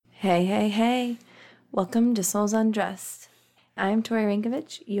Hey, hey, hey. Welcome to Souls Undressed. I'm Tori Andrew,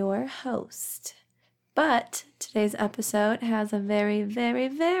 your host. But today's episode has a very, very,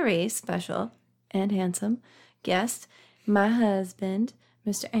 very special and handsome guest, my husband,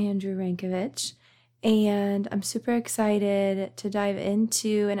 Mr. Andrew Rankovich. And I'm super excited to dive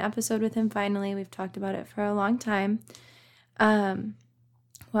into an episode with him finally. We've talked about it for a long time.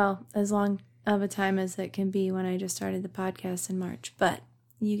 Well, as long of a time as it can be when I just started the podcast in March, but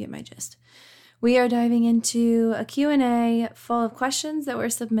you get my gist. We are diving into a Q&A full of questions that were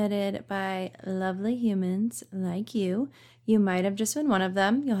submitted by lovely humans like you. You might have just been one of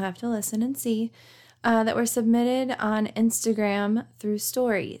them. You'll have to listen and see. That were submitted on Instagram through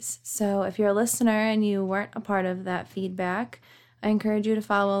stories. So if you're a listener and you weren't a part of that feedback, I encourage you to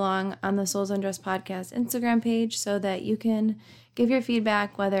follow along on the Souls Undressed podcast Instagram page so that you can give your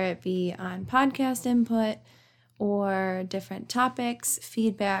feedback, whether it be on podcast input or different topics,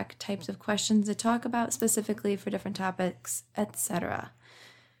 feedback, types of questions to talk about specifically for different topics, etc.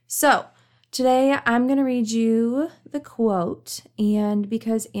 So today I'm going to read you the quote, and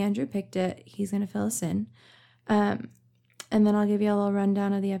because Andrew picked it, he's going to fill us in. And then I'll give you a little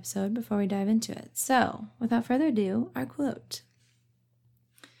rundown of the episode before we dive into it. So without further ado, our quote.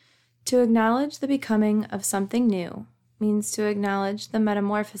 To acknowledge the becoming of something new means to acknowledge the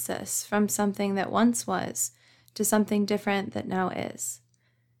metamorphosis from something that once was to something different that now is.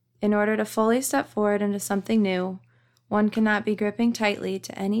 In order to fully step forward into something new, one cannot be gripping tightly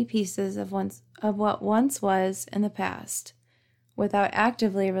to any pieces of what once was in the past. Without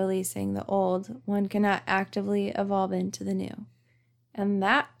actively releasing the old, one cannot actively evolve into the new. And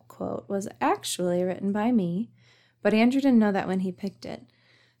that quote was actually written by me, but Andrew didn't know that when he picked it.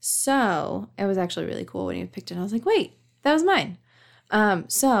 So it was actually really cool when he picked it. I was like, wait, that was mine.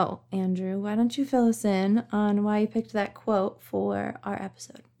 So, Andrew, why don't you fill us in on why you picked that quote for our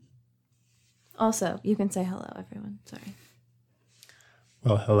episode? Also, you can say hello, everyone. Sorry.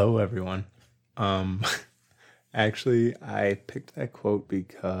 Well, hello, everyone. Actually, I picked that quote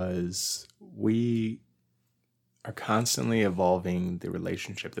because we are constantly evolving the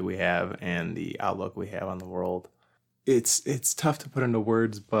relationship that we have and the outlook we have on the world. It's tough to put into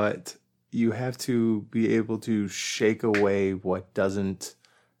words, but you have to be able to shake away what doesn't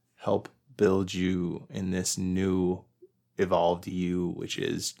help build you in this new evolved you, which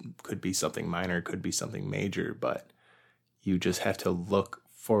could be something minor, could be something major, but you just have to look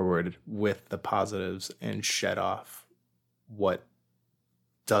forward with the positives and shed off what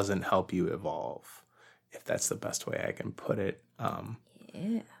doesn't help you evolve, if that's the best way I can put it.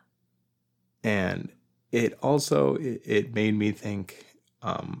 Yeah. And it also, it made me think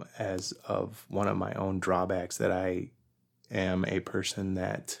as of one of my own drawbacks that I am a person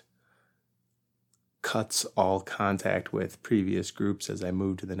that cuts all contact with previous groups as I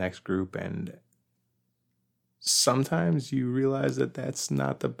move to the next group. And sometimes you realize that that's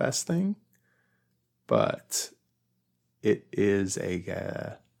not the best thing, but it is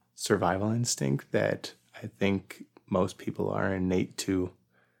a survival instinct that I think most people are innate to.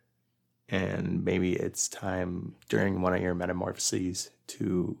 And maybe it's time during one of your metamorphoses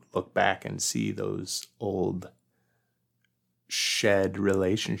to look back and see those old shed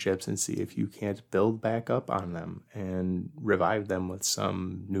relationships and see if you can't build back up on them and revive them with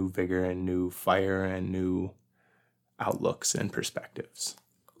some new vigor and new fire and new outlooks and perspectives.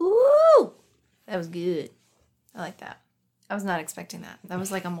 Ooh, that was good. I like that. I was not expecting that. That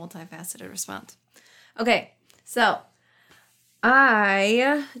was like a multifaceted response. Okay, so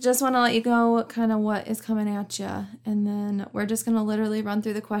I just want to let you go kind of what is coming at you, and then we're just going to literally run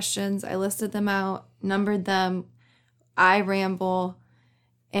through the questions. I listed them out, numbered them. I ramble.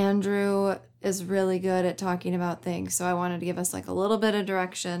 Andrew is really good at talking about things, so I wanted to give us like a little bit of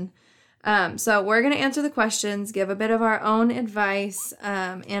direction. So we're going to answer the questions, give a bit of our own advice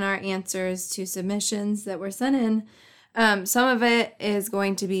and our answers to submissions that were sent in. Some of it is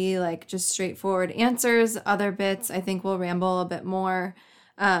going to be like just straightforward answers. Other bits, I think we'll ramble a bit more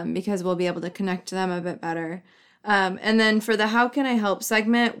because we'll be able to connect to them a bit better. And then for the How Can I Help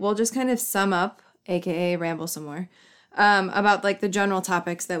segment, we'll just kind of sum up, aka ramble some more, about like the general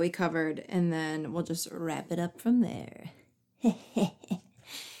topics that we covered. And then we'll just wrap it up from there.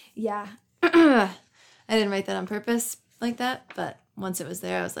 Yeah. I didn't write that on purpose like that, but once it was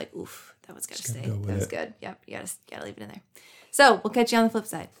there, I was like, oof, that one's got to stay. That was good. Yep, you gotta leave it in there. So we'll catch you on the flip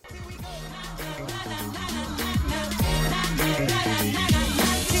side.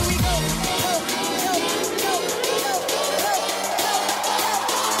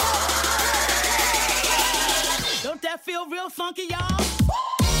 Don't that feel real funky, y'all?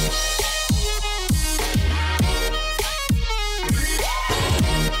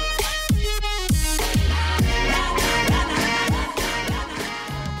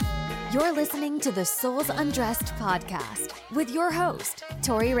 listening to the Souls Undressed podcast with your host,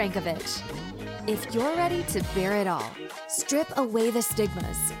 Tori Rankovich. If you're ready to bear it all, strip away the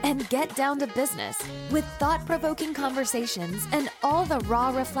stigmas, and get down to business with thought-provoking conversations and all the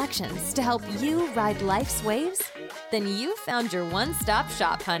raw reflections to help you ride life's waves, then you found your one-stop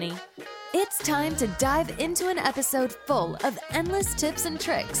shop, honey. It's time to dive into an episode full of endless tips and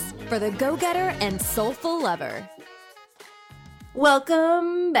tricks for the go-getter and soulful lover.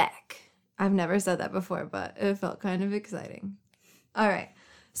 Welcome back. I've never said that before, but it felt kind of exciting. All right.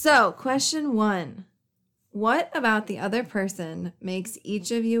 So, question 1. What about the other person makes each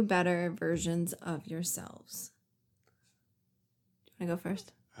of you better versions of yourselves? Do you want to go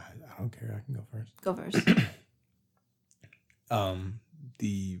first? I don't care. I can go first. Go first.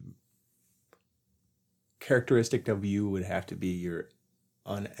 The characteristic of you would have to be your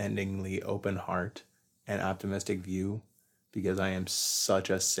unendingly open heart and optimistic view, because I am such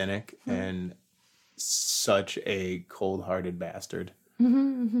a cynic and such a cold-hearted bastard.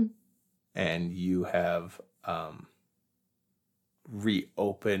 And you have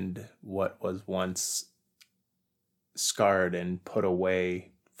reopened what was once scarred and put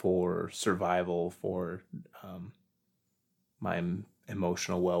away for survival, for my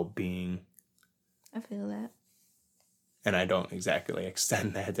emotional well-being. I feel that. And I don't exactly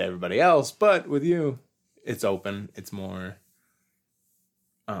extend that to everybody else, but with you, it's open. It's more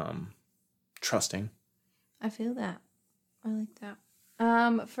trusting. I feel that. I like that.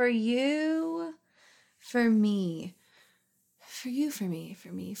 For you, for me.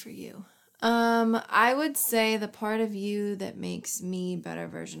 I would say the part of you that makes me a better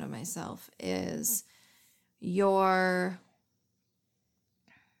version of myself is you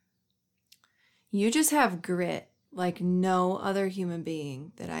just have grit like no other human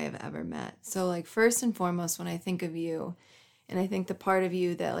being that I have ever met. So like first and foremost, when I think of you, and I think the part of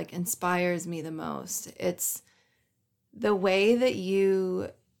you that like inspires me the most, it's the way that you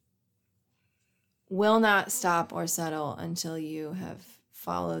will not stop or settle until you have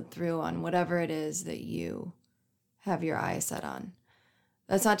followed through on whatever it is that you have your eyes set on.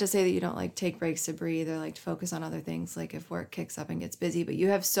 That's not to say that you don't like take breaks to breathe or like to focus on other things, like if work kicks up and gets busy, but you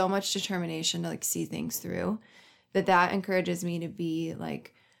have so much determination to like see things through that encourages me to be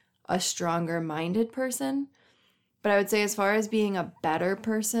like a stronger minded person. But I would say as far as being a better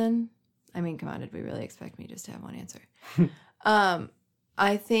person, I mean, come on, did we really expect me just to have one answer?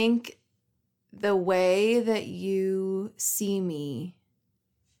 I think the way that you see me,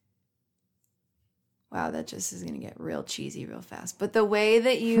 wow, that just is going to get real cheesy real fast. But the way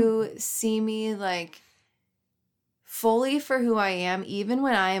that you see me, like, fully for who I am, even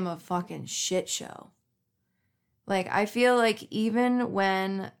when I am a fucking shit show. Like, I feel like even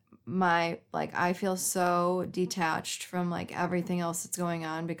when I feel so detached from, like, everything else that's going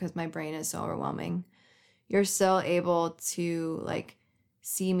on because my brain is so overwhelming, you're still able to, like,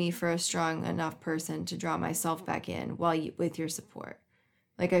 see me for a strong enough person to draw myself back in with your support.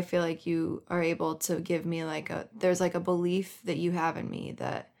 Like, I feel like you are able to give me there's like a belief that you have in me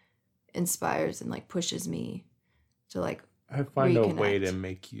that inspires and like pushes me to like I find reconnect. a way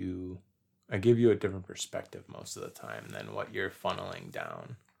to I give you a different perspective most of the time than what you're funneling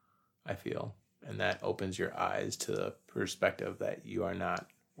down, I feel. And that opens your eyes to the perspective that you are not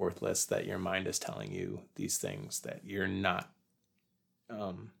worthless, that your mind is telling you these things, that you're not,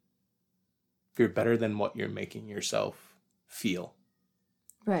 you're better than what you're making yourself feel.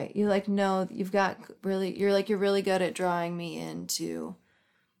 Right. You like know you're really good at drawing me into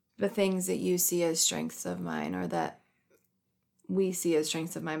the things that you see as strengths of mine, or that we see as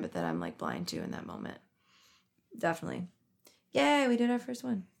strengths of mine, but that I'm like blind to in that moment. Definitely. Yay, we did our first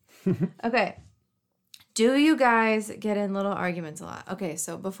one. Okay. Do you guys get in little arguments a lot? Okay,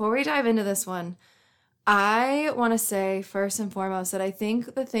 so before we dive into this one, I want to say first and foremost that I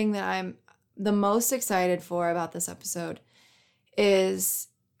think the thing that I'm the most excited for about this episode is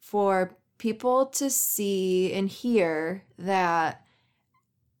for people to see and hear that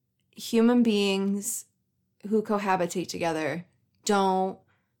human beings who cohabitate together don't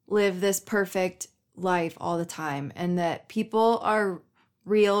live this perfect life all the time, and that people are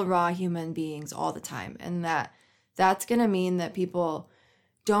real, raw human beings all the time, and that's going to mean that people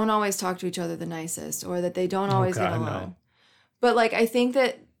don't always talk to each other the nicest, or that they don't always get along. No. But like, I think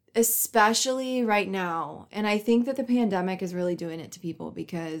that especially right now, and I think that the pandemic is really doing it to people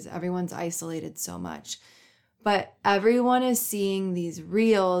because everyone's isolated so much, but everyone is seeing these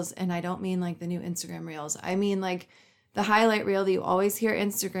reels, and I don't mean like the new Instagram reels. I mean like the highlight reel that you always hear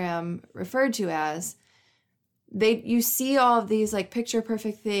Instagram referred to as. You see all of these like picture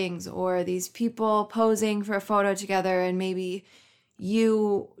perfect things, or these people posing for a photo together, and maybe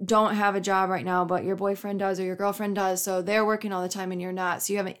you don't have a job right now, but your boyfriend does or your girlfriend does, so they're working all the time and you're not.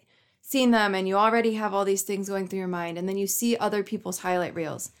 So you haven't seen them and you already have all these things going through your mind. And then you see other people's highlight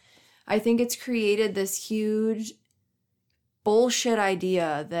reels. I think it's created this huge bullshit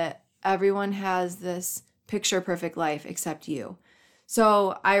idea that everyone has this picture perfect life except you.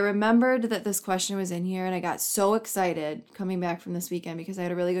 So I remembered that this question was in here and I got so excited coming back from this weekend because I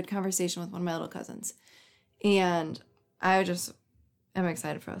had a really good conversation with one of my little cousins. And I just am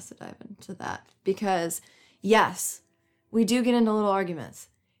excited for us to dive into that because yes, we do get into little arguments.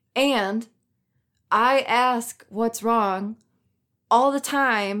 And I ask what's wrong all the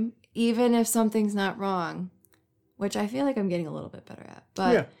time, even if something's not wrong, which I feel like I'm getting a little bit better at.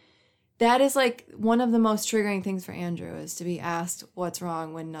 But yeah. That is like one of the most triggering things for Andrew is to be asked what's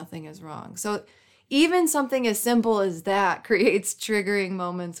wrong when nothing is wrong. So even something as simple as that creates triggering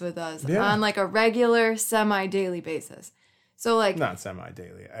moments with us on like a regular semi-daily basis. So like not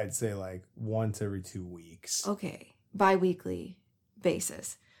semi-daily. I'd say like once every 2 weeks. Okay. Bi-weekly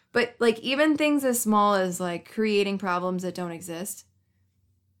basis. But like even things as small as like creating problems that don't exist.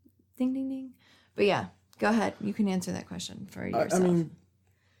 Ding, ding, ding. But yeah, go ahead. You can answer that question for yourself. I mean,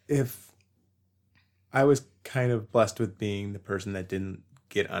 if I was kind of blessed with being the person that didn't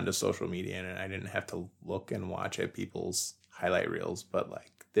get onto social media and I didn't have to look and watch at people's highlight reels, but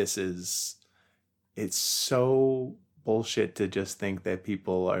like it's so bullshit to just think that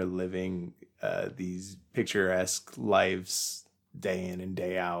people are living these picturesque lives day in and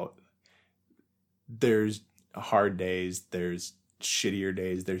day out. There's hard days, there's shittier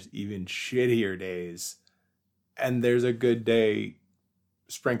days, there's even shittier days, and there's a good day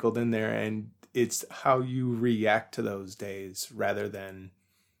sprinkled in there, and it's how you react to those days rather than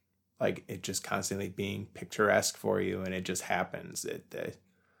like it just constantly being picturesque for you and it just happens.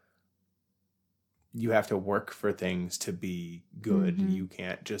 You have to work for things to be good. Mm-hmm. You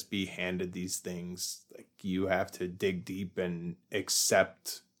can't just be handed these things. Like you have to dig deep and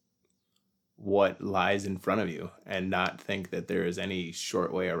accept what lies in front of you and not think that there is any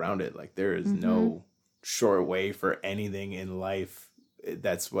short way around it. Like there is no short way for anything in life.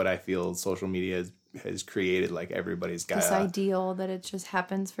 That's what I feel social media has created. Like everybody's got this ideal that it just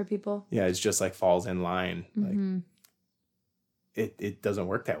happens for people. Yeah, it's just like falls in line. Mm-hmm. Like it doesn't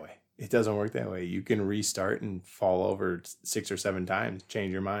work that way. It doesn't work that way. You can restart and fall over 6 or 7 times,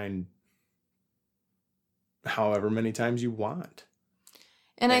 change your mind however many times you want.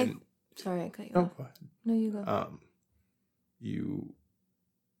 And sorry, I cut you off. Go ahead. No, you go. You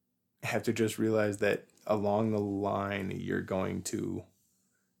have to just realize that along the line, you're going to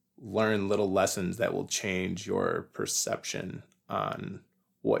learn little lessons that will change your perception on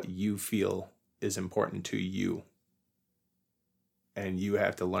what you feel is important to you. And you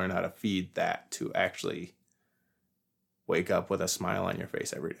have to learn how to feed that to actually wake up with a smile on your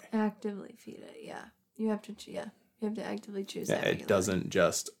face every day. Actively feed it, yeah. You have to actively choose that. It doesn't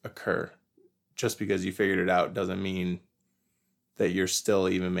just occur. Just because you figured it out doesn't mean that you're still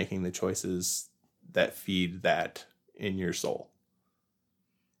even making the choices that feed that in your soul.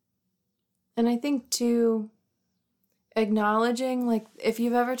 And I think too, acknowledging, like, if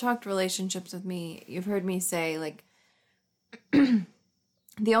you've ever talked relationships with me, you've heard me say, like,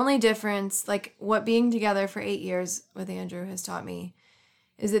 the only difference, like, what being together for 8 years with Andrew has taught me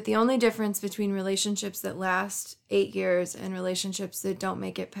is that the only difference between relationships that last 8 years and relationships that don't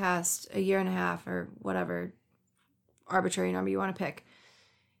make it past a year and a half or whatever arbitrary number you want to pick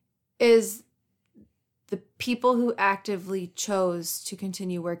is the people who actively chose to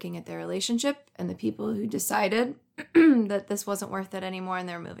continue working at their relationship and the people who decided that this wasn't worth it anymore and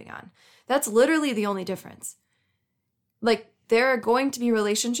they're moving on. That's literally the only difference. Like, there are going to be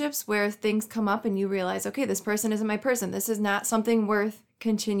relationships where things come up and you realize, okay, this person isn't my person. This is not something worth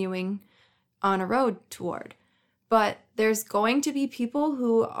continuing on a road toward. But there's going to be people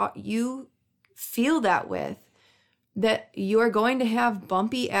who you feel that with, that you are going to have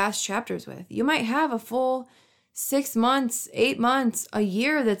bumpy ass chapters with. You might have a full 6 months, 8 months, a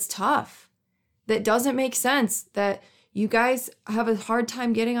year that's tough, that doesn't make sense, that you guys have a hard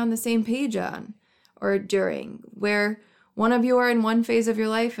time getting on the same page on or during, where one of you are in one phase of your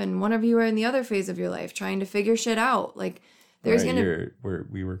life and one of you are in the other phase of your life trying to figure shit out. Like, there's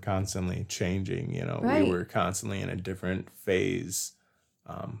we were constantly changing, right. We were constantly in a different phase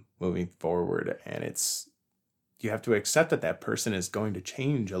moving forward, and you have to accept that person is going to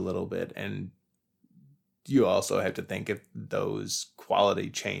change a little bit, and you also have to think if those quality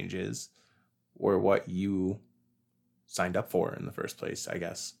changes were what you signed up for in the first place, I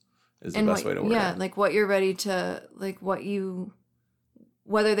guess, is the best way to word it. Yeah, like what you're ready to, like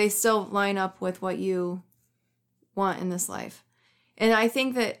whether they still line up with what you want in this life. And I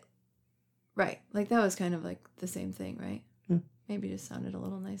think that, right, like that was kind of like the same thing, right? Yeah. Maybe just sounded a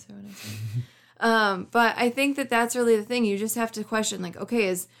little nicer when I said it. But I think that that's really the thing. You just have to question, like,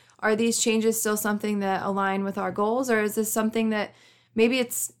 okay, are these changes still something that align with our goals? Or is this something that maybe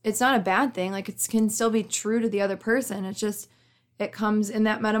it's not a bad thing? Like it can still be true to the other person. It's just, it comes in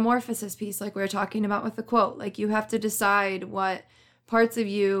that metamorphosis piece, like we were talking about with the quote. Like you have to decide what parts of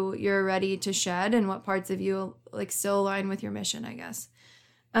you you're ready to shed and what parts of you like still align with your mission, I guess.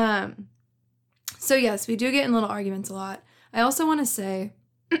 So yes, we do get in little arguments a lot. I also want to say,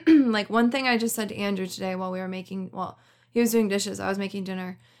 like one thing I just said to Andrew today while we were he was doing dishes, I was making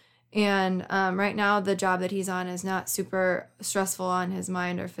dinner. And right now the job that he's on is not super stressful on his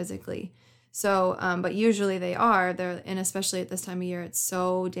mind or physically. So, but usually they are, and especially at this time of year, it's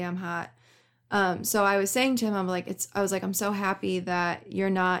so damn hot. So I was saying to him, I'm so happy that you're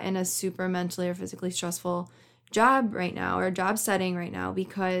not in a super mentally or physically stressful job right now or job setting right now,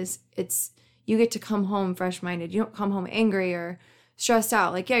 because you get to come home fresh-minded. You don't come home angry or stressed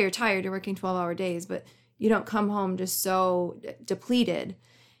out. Like, yeah, you're tired, you're working 12-hour days, but you don't come home just so depleted.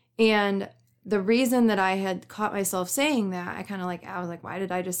 And the reason that I had caught myself saying that, I was like, why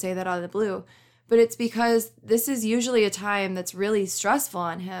did I just say that out of the blue? But it's because this is usually a time that's really stressful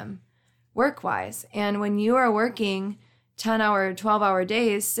on him, work-wise. And when you are working 10-hour, 12-hour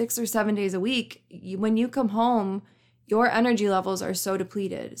days, 6 or 7 days a week, when you come home, your energy levels are so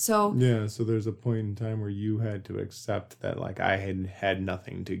depleted. So yeah, so there's a point in time where you had to accept that, like, I had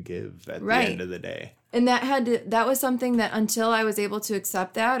nothing to give at the end of the day. And that was something that until I was able to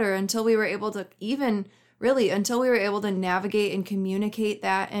accept that, or until we were able to until we were able to navigate and communicate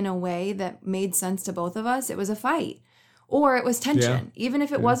that in a way that made sense to both of us, it was a fight. Or it was tension. Yeah. Even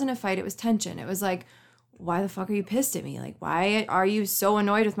if it wasn't a fight, it was tension. It was like, why the fuck are you pissed at me? Like, why are you so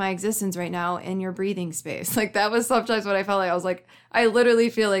annoyed with my existence right now in your breathing space? Like, that was sometimes what I felt like. I was like, I literally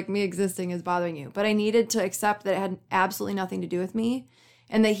feel like me existing is bothering you. But I needed to accept that it had absolutely nothing to do with me,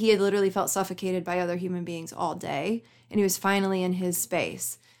 and that he had literally felt suffocated by other human beings all day, and he was finally in his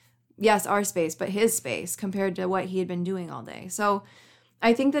space. Yes, our space, but his space compared to what he had been doing all day. So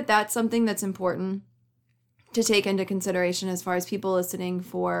I think that that's something that's important to take into consideration as far as people listening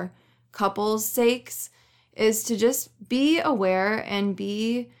for couples' sakes, is to just be aware and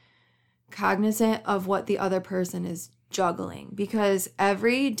be cognizant of what the other person is juggling, because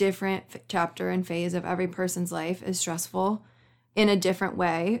every different chapter and phase of every person's life is stressful in a different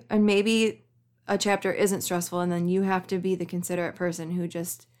way. And maybe a chapter isn't stressful, and then you have to be the considerate person who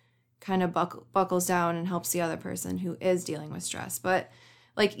just kind of buckles down and helps the other person who is dealing with stress. But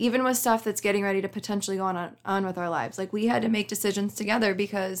like, even with stuff that's getting ready to potentially go on with our lives, like, we had to make decisions together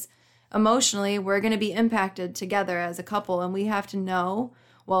because emotionally we're going to be impacted together as a couple, and we have to know,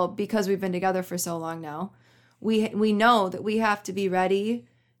 well, because we've been together for so long now, we know that we have to be ready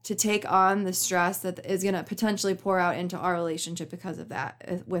to take on the stress that is going to potentially pour out into our relationship because of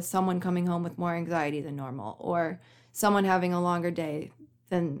that, with someone coming home with more anxiety than normal, or someone having a longer day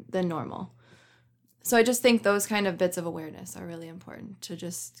than normal. So I just think those kind of bits of awareness are really important to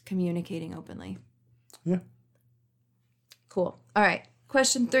just communicating openly. Yeah. Cool. All right.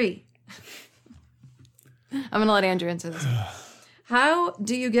 Question 3. I'm going to let Andrew answer this one. How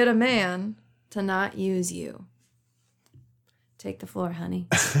do you get a man to not use you? Take the floor, honey.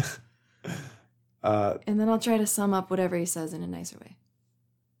 And then I'll try to sum up whatever he says in a nicer way.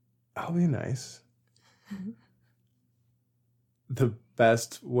 I'll be nice. The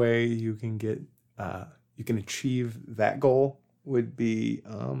best way you can achieve that goal would be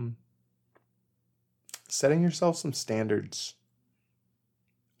setting yourself some standards.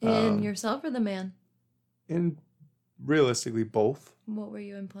 In yourself or the man? In realistically both. What were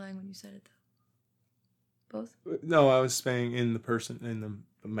you implying when you said it, though? Both? No, I was saying in the person, in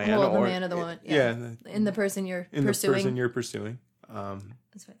the man. Well, the man or the woman. Yeah. In the person you're pursuing. In the person you're pursuing.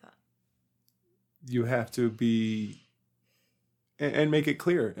 That's what I thought. You have to be, and make it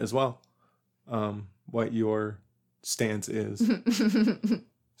clear as well, what your stance is.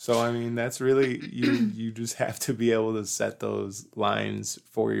 So, I mean, that's really, you just have to be able to set those lines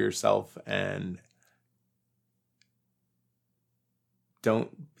for yourself, and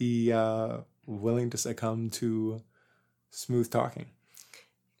don't be willing to succumb to smooth talking.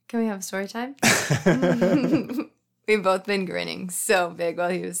 Can we have story time? We've both been grinning so big while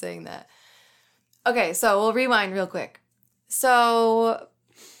he was saying that. Okay, so we'll rewind real quick. So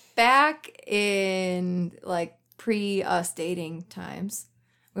back in like pre-us dating times,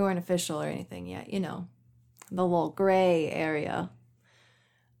 we weren't official or anything yet, you know, the little gray area.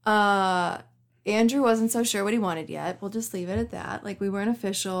 Andrew wasn't so sure what he wanted yet. We'll just leave it at that. Like, we weren't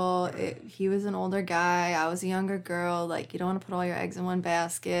official. He was an older guy. I was a younger girl. Like, you don't want to put all your eggs in one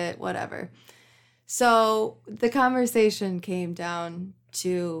basket, whatever. So the conversation came down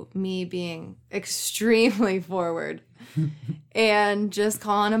to me being extremely forward and just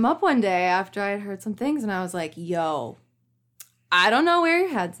calling him up one day after I had heard some things. And I was like, yo, I don't know where your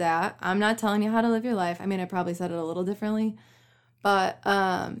head's at. I'm not telling you how to live your life. I mean, I probably said it a little differently. But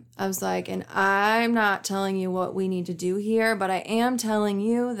I was like, and I'm not telling you what we need to do here, but I am telling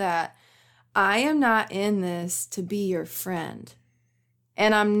you that I am not in this to be your friend.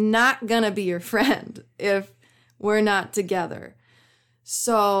 And I'm not going to be your friend if we're not together.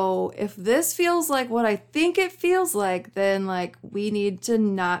 So if this feels like what I think it feels like, then like we need to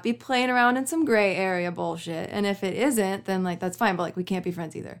not be playing around in some gray area bullshit. And if it isn't, then like that's fine, but like we can't be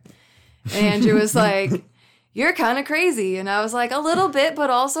friends either. And Andrew was like, you're kind of crazy. And I was like, a little bit, but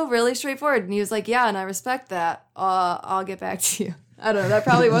also really straightforward. And he was like, yeah, and I respect that. I'll get back to you. I don't know. That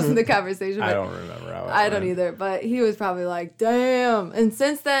probably wasn't the conversation. But I don't remember how it I don't went. either. But he was probably like, damn. And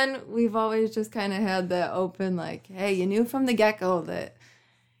since then, we've always just kind of had that open, like, hey, you knew from the get-go that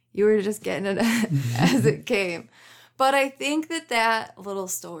you were just getting it as it came. But I think that little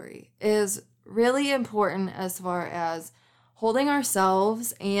story is really important as far as holding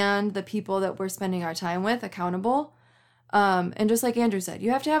ourselves and the people that we're spending our time with accountable. And just like Andrew said,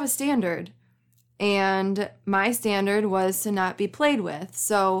 you have to have a standard. And my standard was to not be played with.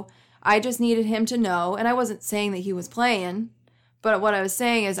 So I just needed him to know, and I wasn't saying that he was playing, but what I was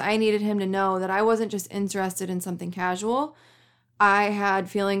saying is I needed him to know that I wasn't just interested in something casual. I had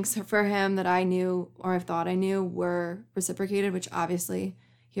feelings for him that I knew, or I thought I knew, were reciprocated, which obviously,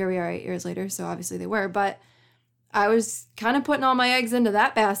 here we are 8 years later, so obviously they were. But I was kind of putting all my eggs into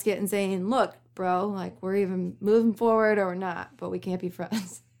that basket and saying, look, bro, like, we're even moving forward or we're not, but we can't be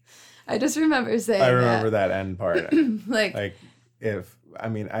friends. I just remember saying I remember that end part. like if, I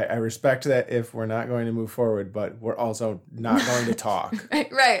mean, I respect that if we're not going to move forward, but we're also not going to talk.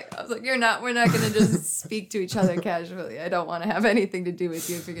 Right. I was like, we're not going to just speak to each other casually. I don't want to have anything to do with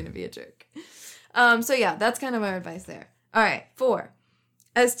you if you're going to be a jerk. So yeah, that's kind of our advice there. All right, 4.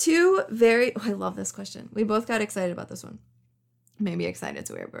 As two very, I love this question. We both got excited about this one. Maybe excited's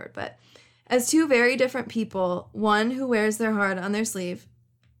a weird word, but as two very different people, one who wears their heart on their sleeve,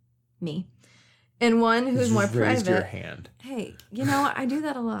 me, and one who's more private. Raised your hand. Hey, you know what? I do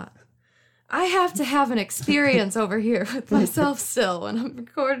that a lot. I have to have an experience over here with myself still when I'm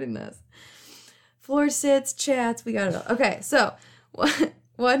recording this. Floor sits, chats, we got it all. Okay, so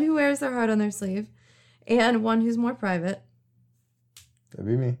one who wears their heart on their sleeve and one who's more private. That'd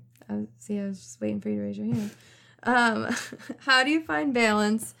be me. I was just waiting for you to raise your hand. How do you find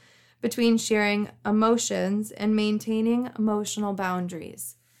balance between sharing emotions and maintaining emotional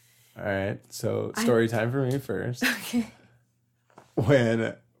boundaries? All right. So story time for me first. Okay.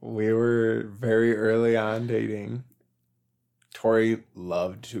 When we were very early on dating, Tori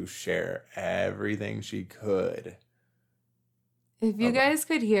loved to share everything she could. If you guys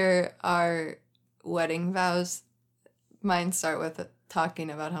could hear our wedding vows, mine start with talking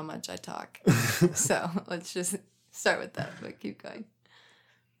about how much I talk. So let's just start with that, but keep going.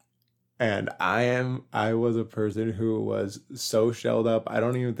 And I was a person who was so shelled up. I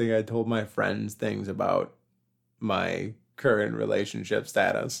don't even think I told my friends things about my current relationship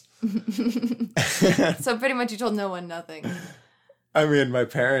status. So pretty much you told no one nothing. I mean, my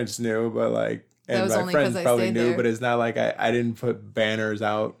parents knew, but like, and my friends probably knew, but it's not like I didn't put banners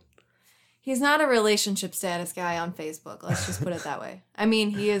out. He's not a relationship status guy on Facebook. Let's just put it that way. I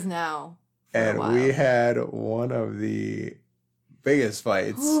mean, he is now. And we had one of the biggest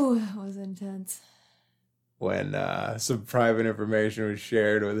fights. Ooh, that was intense. When some private information was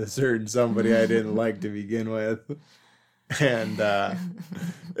shared with a certain somebody I didn't like to begin with. And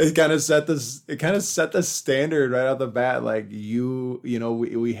it kind of set the standard right off the bat. Like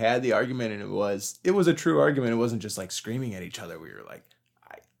we had the argument, and it was a true argument. It wasn't just like screaming at each other. We were like,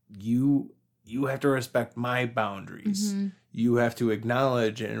 you have to respect my boundaries. Mm-hmm. You have to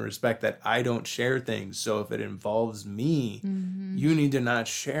acknowledge and respect that I don't share things. So if it involves me, mm-hmm. you need to not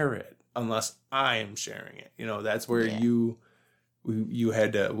share it unless I am sharing it. That's where we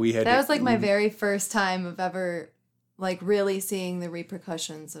had to. That was like my very first time of ever like really seeing the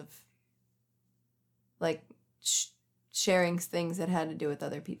repercussions of like sharing things that had to do with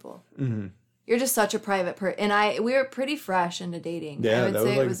other people. Mm-hmm. You're just such a private person. And we were pretty fresh into dating. Yeah, that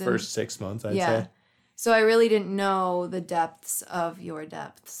was like the first 6 months, I'd say. So I really didn't know the depths of your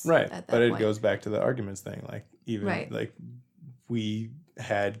depths. Right. At that but point. It goes back to the arguments thing. Like, even like we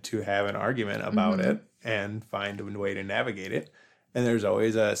had to have an argument about mm-hmm. it and find a way to navigate it. And there's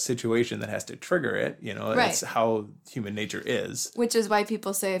always a situation that has to trigger it. You know, Right. It's how human nature is. Which is why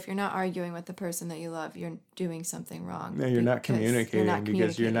people say if you're not arguing with the person that you love, you're doing something wrong. No, you're not because communicating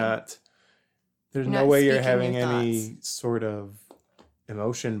because you're not. There's You're no not way you're speaking having your any sort of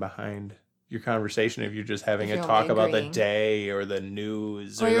emotion behind your conversation if you're just having If a you're talk only about the agreeing. day or the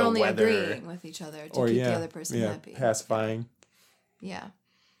news Or or you're the only weather. agreeing with each other to Or keep yeah, the other person yeah, happy. pacifying. Yeah.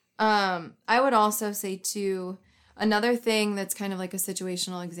 I would also say, too, another thing that's kind of like a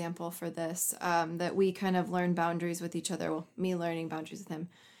situational example for this, that we kind of learn boundaries with each other. Well, me learning boundaries with him.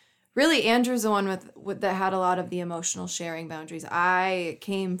 Really, Andrew's the one with that had a lot of the emotional sharing boundaries. I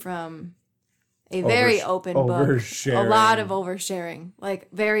came from a very open book. oversharing. A lot of oversharing. Like,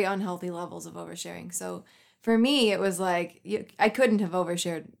 very unhealthy levels of oversharing. So, for me, it was like, I couldn't have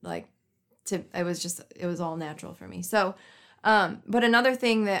overshared, like, it was all natural for me. So, but another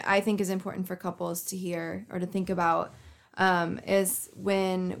thing that I think is important for couples to hear or to think about is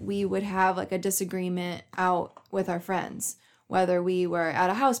when we would have like a disagreement out with our friends, whether we were at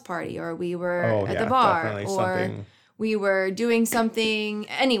a house party or we were at the bar definitely or something. we were doing something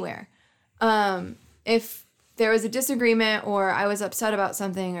anywhere. If there was a disagreement or I was upset about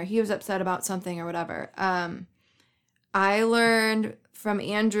something or he was upset about something or whatever, I learned from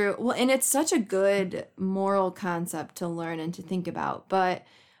Andrew, well, and it's such a good moral concept to learn and to think about, but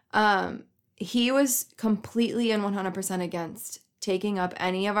he was completely and 100% against taking up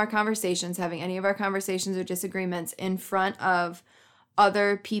any of our conversations, having any of our conversations or disagreements in front of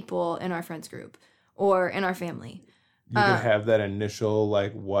other people in our friends group or in our family. You could have that initial,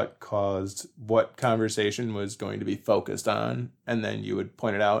 like, what conversation was going to be focused on, and then you would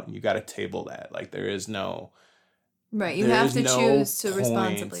point it out, and you got to table that. Like, there is no... Right, you have to choose to point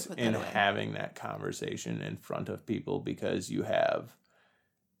responsibly put that in away. having that conversation in front of people because you have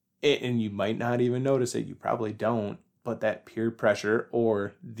it, and you might not even notice it. You probably don't, but that peer pressure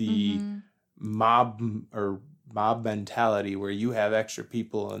or the mob mentality where you have extra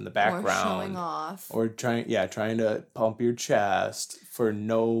people in the background Or showing off. or trying to pump your chest for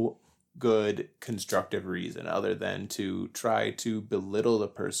no good constructive reason other than to try to belittle the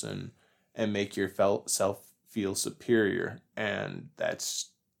person and make yourself feel superior, and that's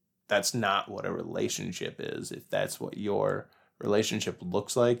not what a relationship is. If that's what your relationship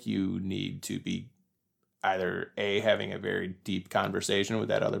looks like, you need to be either having a very deep conversation with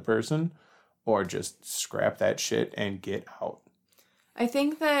that other person or just scrap that shit and get out. I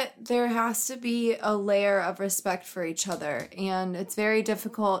think that there has to be a layer of respect for each other, and it's very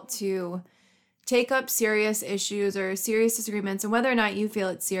difficult to take up serious issues or serious disagreements, and whether or not you feel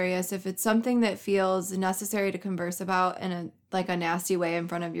it's serious, if it's something that feels necessary to converse about in a nasty way in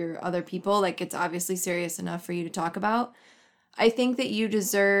front of your other people, like it's obviously serious enough for you to talk about, I think that you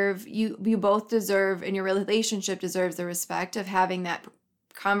both deserve, and your relationship deserves the respect of having that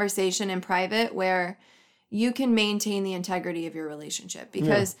conversation in private where you can maintain the integrity of your relationship.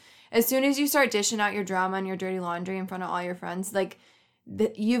 Because as soon as you start dishing out your drama and your dirty laundry in front of all your friends, like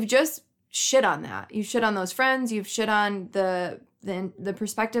you've just shit on that. You shit on those friends. You've shit on the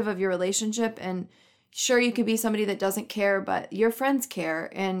perspective of your relationship. And sure, you could be somebody that doesn't care, but your friends care,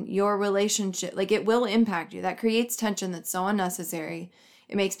 and your relationship, like, it will impact you. That creates tension that's so unnecessary.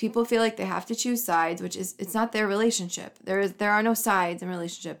 It makes people feel like they have to choose sides, which is, it's not their relationship. There are no sides in a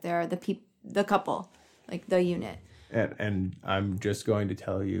relationship. There are the couple, like the unit. And I'm just going to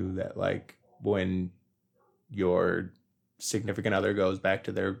tell you that, like, when your significant other goes back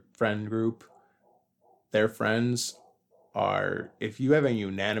to their friend group, their friends are, if you have a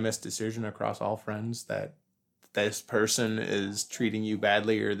unanimous decision across all friends that this person is treating you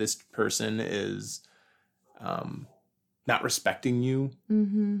badly or this person is not respecting you,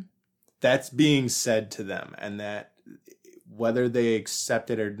 that's being said to them, and that whether they accept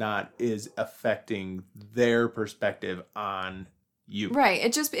it or not is affecting their perspective on you. Right.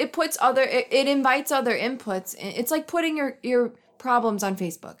 It puts it invites other inputs. It's like putting your problems on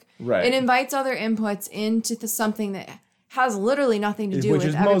Facebook. Right. It invites other inputs into something that has literally nothing to do with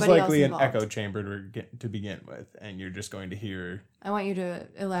everybody else involved. Which is most likely an echo chamber to begin with, and you're just going to hear... I want you to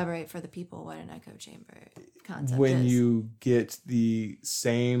elaborate for the people what an echo chamber concept is. When you get the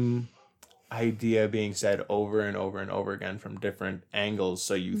same idea being said over and over and over again from different angles,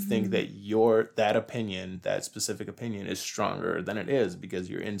 so you think that that specific opinion is stronger than it is because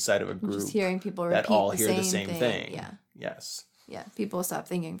you're inside of a group just hearing people that repeat all the hear the same same thing. thing. Yeah. Yes. Yeah. People stop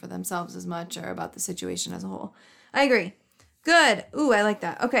thinking for themselves as much or about the situation as a whole. I agree. Good. Ooh, I like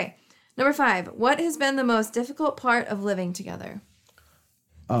that. Okay. Number 5. What has been the most difficult part of living together?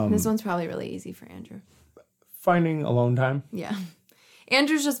 This one's probably really easy for Andrew. Finding alone time. Yeah.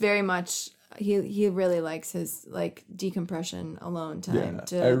 Andrew's just very much he really likes his like decompression alone time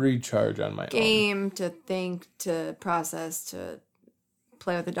I recharge on my game, to think, to process, to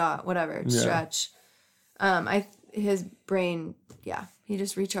play with the dog, whatever, stretch. His brain, he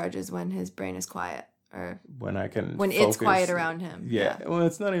just recharges when his brain is quiet, or when it's quiet around him. Yeah. Well,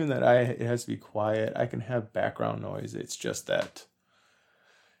 it's not even that it has to be quiet. I can have background noise. It's just that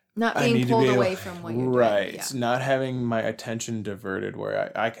not being pulled away from what you're doing. Right. Yeah. Not having my attention diverted where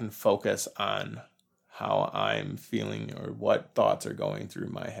I can focus on how I'm feeling or what thoughts are going through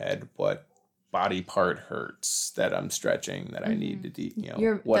my head, what body part hurts that I'm stretching that I need to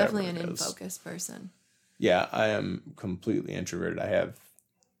You're definitely an in-focus person. Yeah, I am completely introverted. I have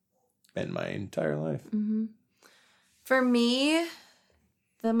been my entire life. Mm-hmm. For me,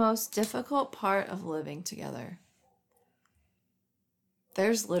 the most difficult part of living together,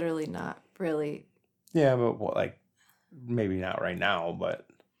 there's literally not really. Yeah, but like maybe not right now, but.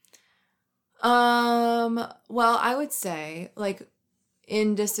 Well, I would say like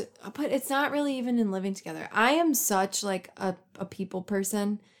but it's not really even in living together. I am such like a people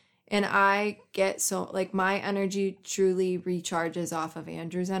person. And I get so, like, my energy truly recharges off of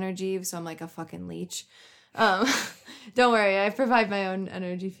Andrew's energy. So I'm like a fucking leech. Don't worry, I provide my own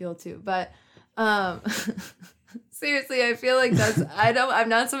energy fuel too. But seriously, I feel like I'm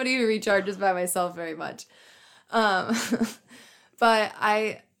not somebody who recharges by myself very much. But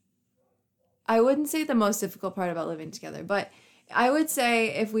I wouldn't say the most difficult part about living together. But I would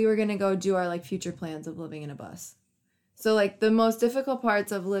say if we were going to go do our, like, future plans of living in a bus. So, like, the most difficult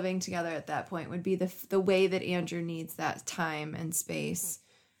parts of living together at that point would be the way that Andrew needs that time and space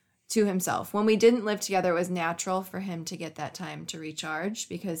to himself. When we didn't live together, it was natural for him to get that time to recharge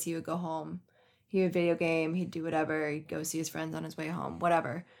because he would go home, he would video game, he'd do whatever, he'd go see his friends on his way home,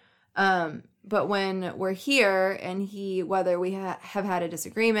 whatever. But when we're here and whether we have had a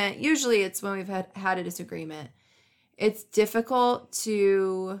disagreement, usually it's when we've had a disagreement, it's difficult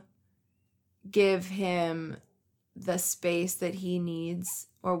to give him the space that he needs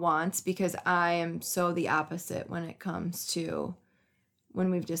or wants because I am so the opposite when it comes to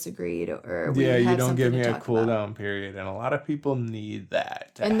when we've disagreed or we you don't give me a cool down period, and a lot of people need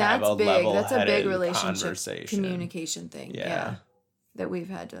that to and have that's a big. That's a big relationship conversation. Communication thing. Yeah. That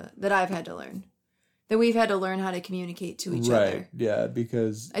I've had to learn. That we've had to learn how to communicate to each other. Right. Yeah,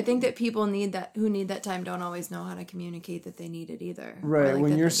 because I think that people who need that time don't always know how to communicate that they need it either. Right. Like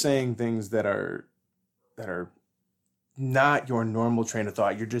when you're saying things that are not your normal train of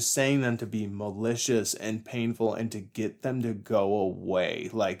thought, you're just saying them to be malicious and painful and to get them to go away.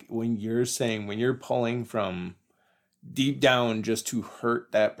 Like when you're pulling from deep down just to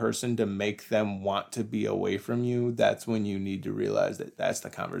hurt that person to make them want to be away from you, that's when you need to realize that that's the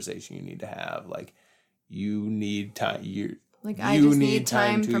conversation you need to have. Like you need time. I just need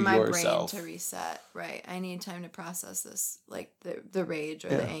time for my brain to reset. Right. I need time to process this, like the rage or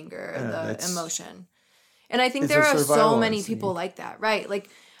the anger or the emotion. And I think there are so many people like that, right? Like,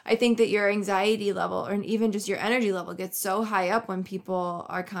 I think that your anxiety level or even just your energy level gets so high up when people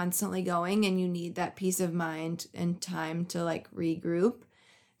are constantly going and you need that peace of mind and time to, like, regroup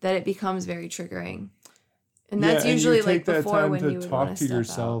that it becomes very triggering. And that's usually, like, before when you would want to talk to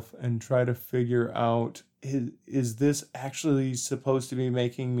yourself and try to figure out, is this actually supposed to be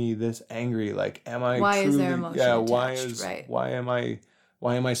making me this angry? Like, am I why truly... is there emotion attached, right?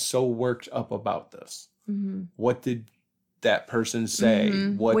 Why am I so worked up about this? Mm-hmm. What did that person say?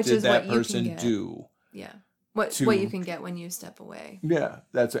 Mm-hmm. What did that person do? Yeah. What you can get when you step away. Yeah,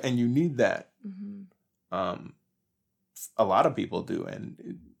 and you need that. Mm-hmm. A lot of people do,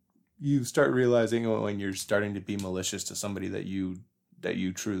 and you start realizing when you're starting to be malicious to somebody that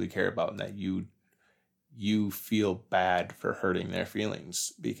you truly care about, and that you feel bad for hurting their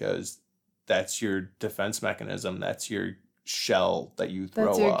feelings because that's your defense mechanism. That's your shell that you throw up.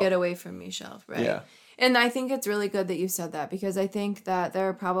 That's your get away from me shell, right? Yeah. And I think it's really good that you said that because I think that there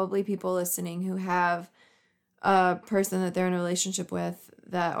are probably people listening who have a person that they're in a relationship with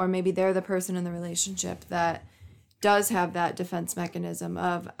that, or maybe they're the person in the relationship that does have that defense mechanism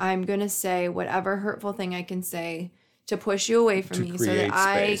of I'm going to say whatever hurtful thing I can say to push you away from me so that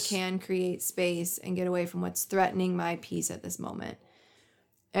I can create space and get away from what's threatening my peace at this moment.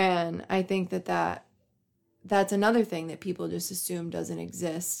 And I think that's another thing that people just assume doesn't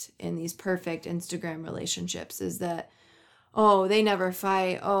exist in these perfect Instagram relationships is that, they never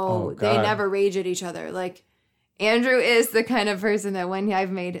fight. They never rage at each other. Like Andrew is the kind of person that when I've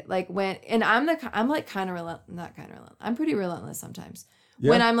made and I'm like kind of not kind of relentless. I'm pretty relentless sometimes.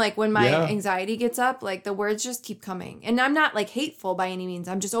 Yeah. When my anxiety gets up, like the words just keep coming and I'm not like hateful by any means.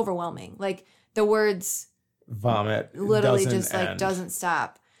 I'm just overwhelming. Like the words vomit literally just like doesn't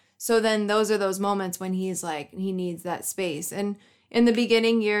stop. So then those are those moments when he's like, he needs that space. And in the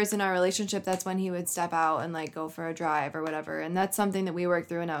beginning years in our relationship, that's when he would step out and like go for a drive or whatever. And that's something that we worked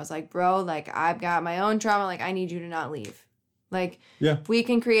through. And I was like, bro, like I've got my own trauma. Like I need you to not leave. Like we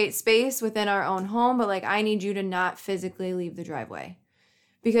can create space within our own home, but like I need you to not physically leave the driveway.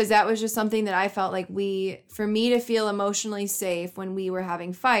 Because that was just something that I felt like for me to feel emotionally safe when we were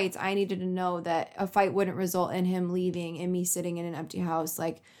having fights, I needed to know that a fight wouldn't result in him leaving and me sitting in an empty house,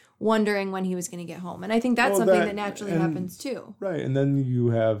 like wondering when he was going to get home. And I think that's something that naturally happens too. Right. And then you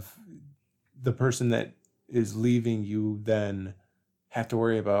have the person that is leaving you then have to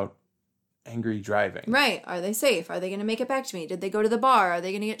worry about angry driving. Right. Are they safe? Are they going to make it back to me? Did they go to the bar? Are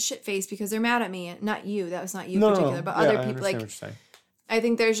they going to get shit-faced because they're mad at me? Not you. That was not you in particular, but other people. Like, I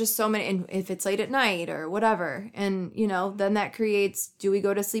think there's just so many, and if it's late at night or whatever, and, you know, then that creates, do we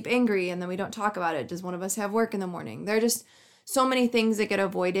go to sleep angry and then we don't talk about it? Does one of us have work in the morning? There are just so many things that get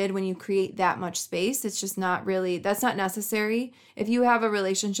avoided when you create that much space. It's just not really, that's not necessary. If you have a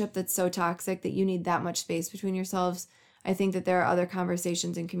relationship that's so toxic that you need that much space between yourselves, I think that there are other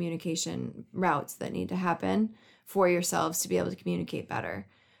conversations and communication routes that need to happen for yourselves to be able to communicate better.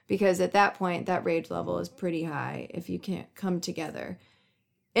 Because at that point, that rage level is pretty high if you can't come together.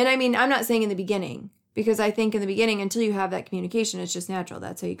 And I mean, I'm not saying in the beginning, because I think in the beginning, until you have that communication, it's just natural.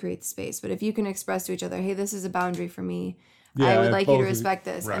 That's how you create the space. But if you can express to each other, hey, this is a boundary for me. I would like you to respect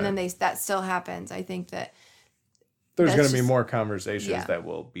this. Right. And then that still happens. I think that there's going to be more conversations that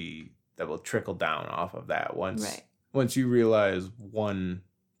will trickle down off of that. Once you realize one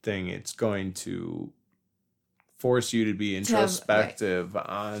thing, it's going to force you to be introspective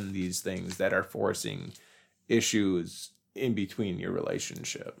on these things that are forcing issues in between your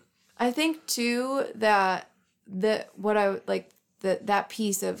relationship. I think too that that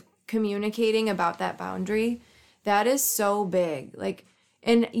piece of communicating about that boundary, that is so big. Like,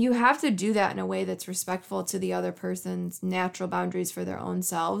 and you have to do that in a way that's respectful to the other person's natural boundaries for their own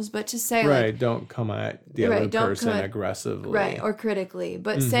selves. But to say, like, don't come at the other person aggressively. Right, or critically.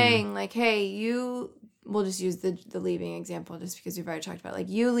 But saying, like, hey, we'll just use the leaving example just because we've already talked about it. Like,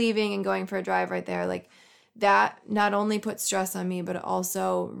 you leaving and going for a drive right there, like, that not only puts stress on me, but it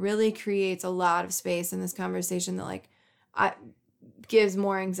also really creates a lot of space in this conversation that, like, gives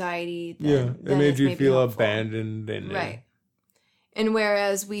more anxiety than it made you feel helpful. Abandoned. Right. And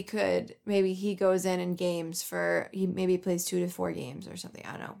whereas maybe he goes in games he maybe plays 2 to 4 games or something.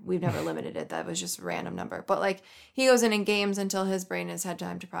 I don't know. We've never limited it. That was just a random number. But like he goes in games until his brain has had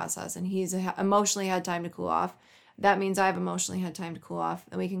time to process and he's emotionally had time to cool off. That means I've emotionally had time to cool off.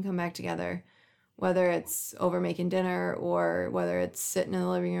 And we can come back together, whether it's over making dinner or whether it's sitting in the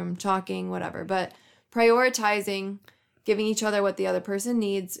living room talking, whatever. But prioritizing, giving each other what the other person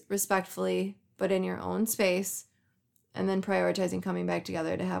needs respectfully, but in your own space. And then prioritizing coming back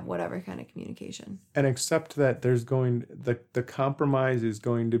together to have whatever kind of communication. And accept that the compromise is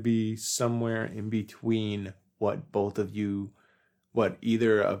going to be somewhere in between what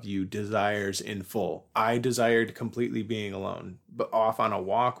either of you desires in full. I desired completely being alone, but off on a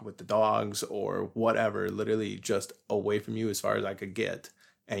walk with the dogs or whatever, literally just away from you as far as I could get.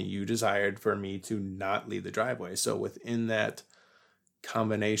 And you desired for me to not leave the driveway. So within that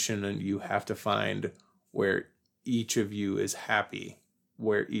combination, you have to find where each of you is happy,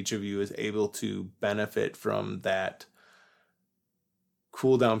 where each of you is able to benefit from that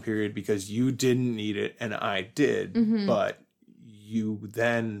cool down period because you didn't need it and I did, but you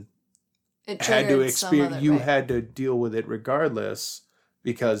then had to experience, had to deal with it regardless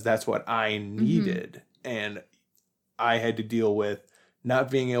because that's what I needed. And I had to deal with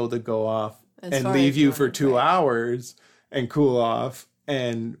not being able to go off and leave you for 2 hours and cool off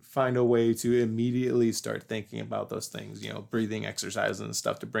and find a way to immediately start thinking about those things, breathing exercises and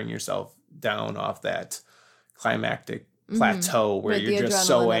stuff to bring yourself down off that climactic plateau where you're just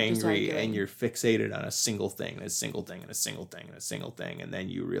so angry and you're fixated on a single thing and a single thing and a single thing and a single thing. And then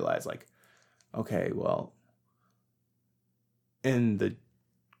you realize like, okay, well, in the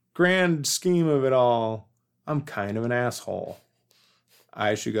grand scheme of it all, I'm kind of an asshole.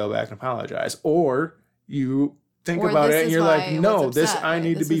 I should go back and apologize. Or you think about it and you're like, no, I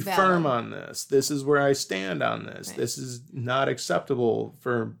need to be firm on this. This is where I stand on this. Right. This is not acceptable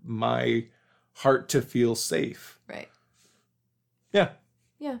for my heart to feel safe. Right. Yeah.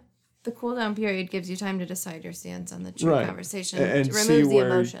 Yeah. The cool down period gives you time to decide your stance on the true conversation. And it removes the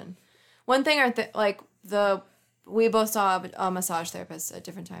emotion. One thing we both saw a massage therapist at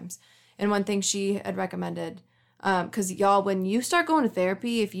different times. And one thing she had recommended, because y'all, when you start going to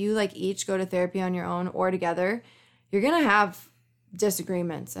therapy, if you like each go to therapy on your own or together, you're going to have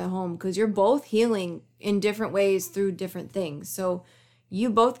disagreements at home because you're both healing in different ways through different things. So you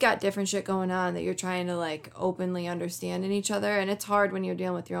both got different shit going on that you're trying to like openly understand in each other. And it's hard when you're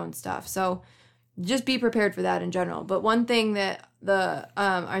dealing with your own stuff. So just be prepared for that in general. But one thing that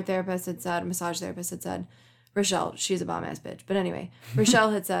our therapist had said, massage therapist had said, Rochelle, she's a bomb ass bitch. But anyway,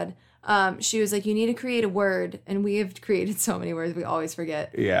 Rochelle had said, she was like, you need to create a word. And we have created so many words we always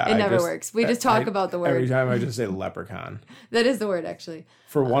forget. Yeah. It never works. We just talk about the word. Every time I just say leprechaun. That is the word, actually.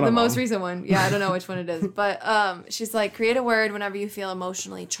 For one of them. The most recent one. Yeah, I don't know which one it is. But she's like, create a word whenever you feel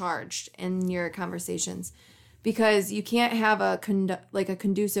emotionally charged in your conversations. Because you can't have a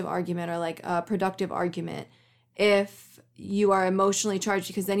conducive argument or like a productive argument if you are emotionally charged,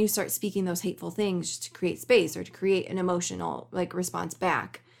 because then you start speaking those hateful things just to create space or to create an emotional like response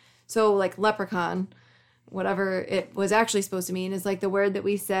back. So like leprechaun, whatever it was actually supposed to mean, is like the word that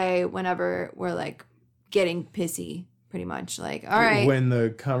we say whenever we're like getting pissy, pretty much. Like, all right. When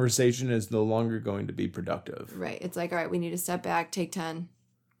the conversation is no longer going to be productive. Right. It's like, all right, we need to step back, take 10,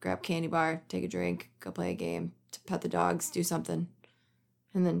 grab a candy bar, take a drink, go play a game, pet the dogs, do something,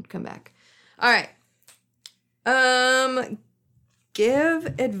 and then come back. All right. Give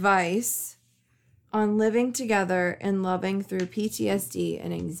advice on living together and loving through PTSD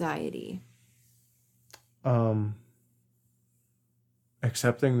and anxiety.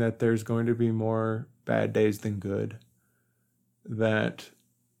 Accepting that there's going to be more bad days than good. That's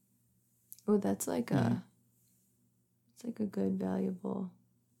like it's like a good, valuable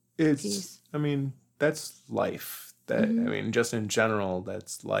piece. I mean, that's life. That I mean, just in general,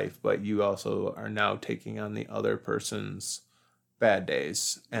 that's life. But you also are now taking on the other person's bad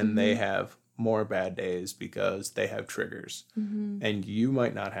days, and they have more bad days because they have triggers, and you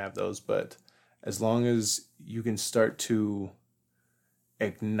might not have those. But as long as you can start to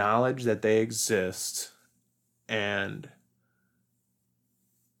acknowledge that they exist, and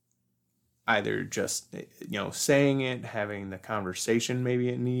either just saying it, having the conversation, maybe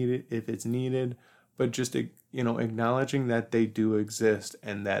if it's needed, but just acknowledging that they do exist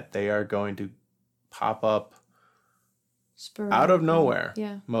and that they are going to pop up out of nowhere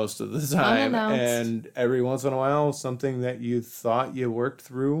most of the time. And every once in a while, something that you thought you worked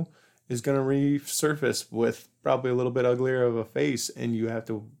through is going to resurface with probably a little bit uglier of a face, and you have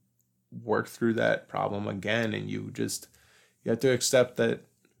to work through that problem again. And you have to accept that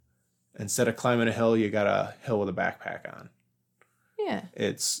instead of climbing a hill, you got a hill with a backpack on. Yeah.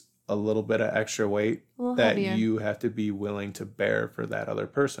 It's a little bit of extra weight that heavier. You have to be willing to bear for that other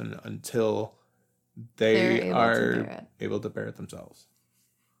person until they are able to bear it themselves.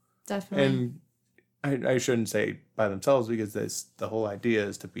 Definitely. And I shouldn't say by themselves, because the whole idea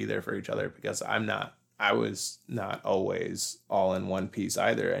is to be there for each other, because I was not always all in one piece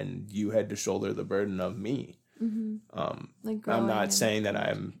either, and you had to shoulder the burden of me. Mm-hmm. I'm not saying that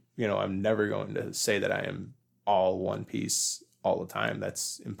I'm never going to say that I am all one piece all the time.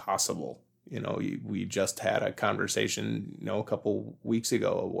 That's impossible. We just had a conversation, a couple weeks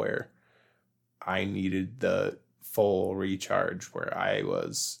ago where I needed the full recharge, where I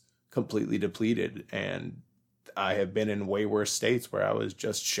was completely depleted, and I have been in way worse states where I was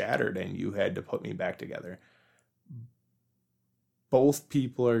just shattered and you had to put me back together. Both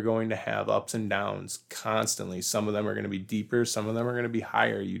people are going to have ups and downs constantly. Some of them are going to be deeper. Some of them are going to be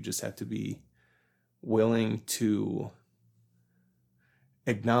higher. You just have to be willing to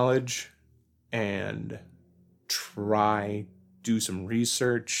acknowledge and do some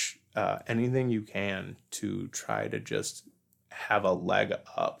research, anything you can to try to just have a leg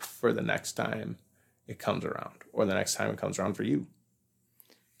up for the next time it comes around, or the next time it comes around for you.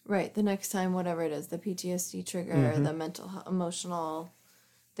 Right. The next time, whatever it is, the PTSD trigger, or the emotional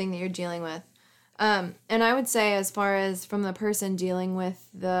thing that you're dealing with. And I would say, as far as from the person dealing with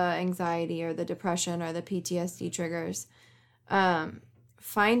the anxiety or the depression or the PTSD triggers,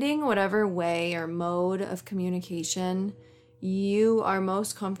 finding whatever way or mode of communication you are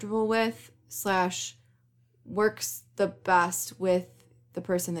most comfortable with / works the best with the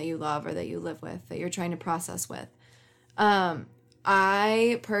person that you love or that you live with, that you're trying to process with.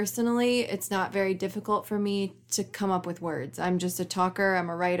 I personally, it's not very difficult for me to come up with words. I'm just a talker. I'm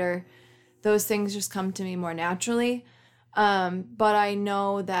a writer. Those things just come to me more naturally. But I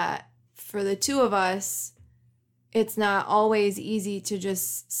know that for the two of us, it's not always easy to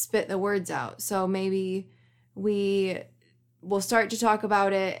just spit the words out. So maybe we'll start to talk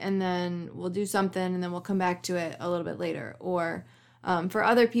about it, and then we'll do something, and then we'll come back to it a little bit later. Or for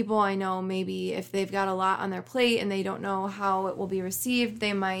other people, I know maybe if they've got a lot on their plate and they don't know how it will be received,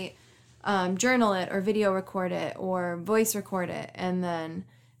 they might journal it or video record it or voice record it, and then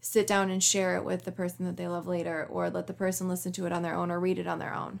sit down and share it with the person that they love later, or let the person listen to it on their own or read it on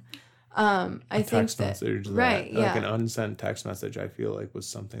their own. I think text that, message, right? like Yeah. an unsent text message. I feel like was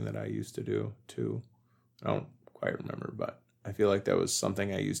something that I used to do too. I don't quite remember, but I feel like that was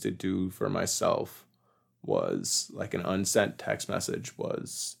something I used to do for myself. Was like an unsent text message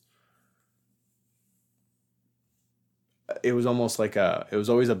was. It was almost like it was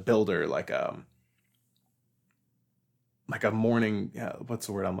always a builder, like a morning, what's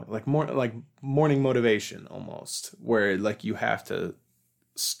the word I'm like morning motivation almost, where like you have to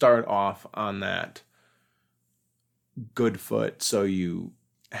start off on that good foot, so you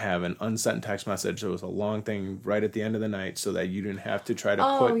have an unsent text message that was a long thing right at the end of the night, so that you didn't have to try to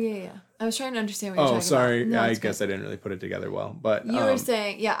put. Oh, yeah. I was trying to understand what you're talking sorry. about. No, I it's guess good. I didn't really put it together well. But You were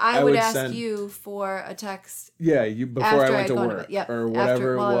saying, I would ask send, you for a text. Yeah, before I went to work Yep, or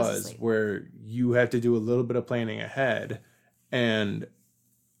whatever while it I was, asleep. where you have to do a little bit of planning ahead, and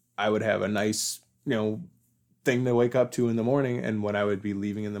I would have a nice, thing to wake up to in the morning, and when I would be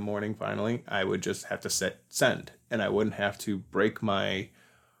leaving in the morning, finally, I would just have to send, and I wouldn't have to break my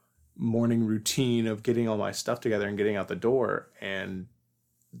morning routine of getting all my stuff together and getting out the door, and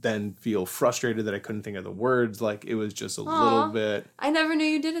then feel frustrated that I couldn't think of the words. Like it was just a little bit. I never knew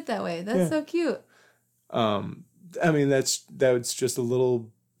you did it that way. That's so cute. I mean, that's just a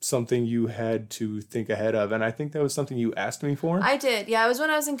little something you had to think ahead of, and I think that was something you asked me for. I did. Yeah, it was when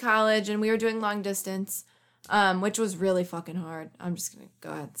I was in college and we were doing long distance, which was really fucking hard. I'm just gonna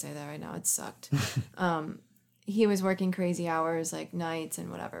go ahead and say that right now. It sucked. He was working crazy hours, like nights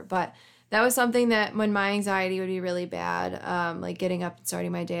and whatever. But that was something that when my anxiety would be really bad, like getting up and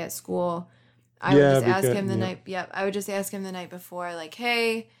starting my day at school, I would just ask him the night. Yep, I would just ask him the night before, like,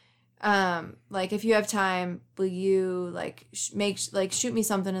 hey, like if you have time, will you like shoot me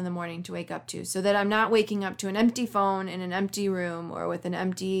something in the morning to wake up to, so that I'm not waking up to an empty phone in an empty room or with an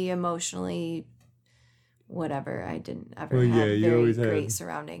empty emotionally whatever. I didn't ever have very great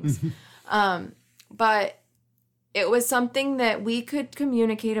surroundings. But it was something that we could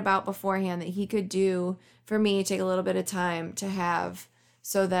communicate about beforehand, that he could do for me, take a little bit of time to have,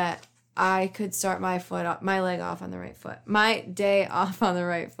 so that I could start my leg off on the right foot, my day off on the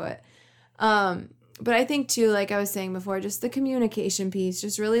right foot. But I think too, like I was saying before, just the communication piece,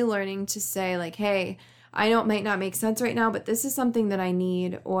 just really learning to say like, hey, I know it might not make sense right now, but this is something that I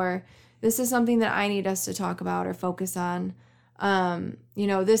need, or this is something that I need us to talk about or focus on.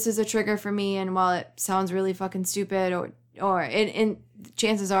 This is a trigger for me, and while it sounds really fucking stupid, and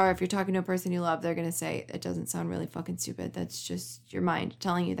chances are, if you're talking to a person you love, they're going to say, it doesn't sound really fucking stupid. That's just your mind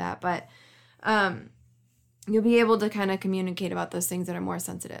telling you that. But, you'll be able to kind of communicate about those things that are more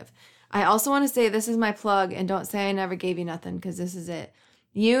sensitive. I also want to say, this is my plug, and don't say I never gave you nothing, because this is it.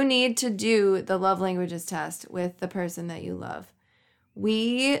 You need to do the love languages test with the person that you love.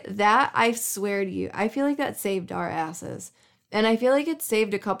 I swear to you, I feel like that saved our asses. And I feel like it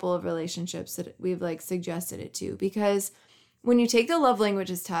saved a couple of relationships that we've like suggested it to, because when you take the love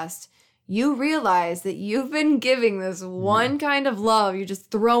languages test, you realize that you've been giving this one kind of love. You're just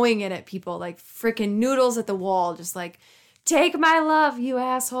throwing it at people like freaking noodles at the wall, just like, take my love, you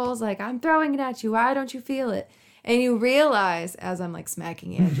assholes. Like, I'm throwing it at you. Why don't you feel it? And you realize, as I'm like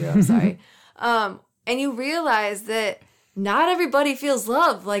smacking Andrew, I'm sorry. And you realize that not everybody feels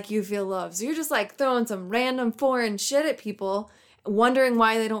love like you feel love. So you're just like throwing some random foreign shit at people, wondering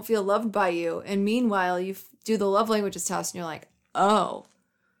why they don't feel loved by you. And meanwhile, you do the love languages test and you're like, oh,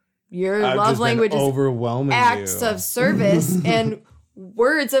 your love language is overwhelming acts you. of service and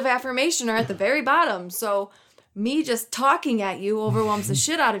words of affirmation are at the very bottom. So me just talking at you overwhelms the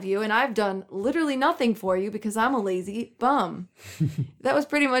shit out of you, and I've done literally nothing for you because I'm a lazy bum. That was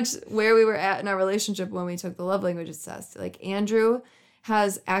pretty much where we were at in our relationship when we took the love languages test. Like, Andrew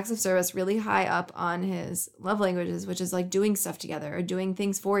has acts of service really high up on his love languages, which is like doing stuff together or doing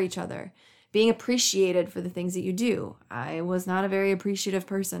things for each other, being appreciated for the things that you do. I was not a very appreciative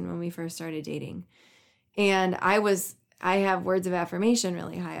person when we first started dating. And I have words of affirmation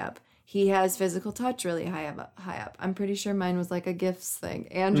really high up. He has physical touch really high up. I'm pretty sure mine was like a gifts thing.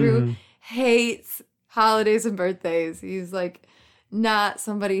 Andrew hates holidays and birthdays. He's like not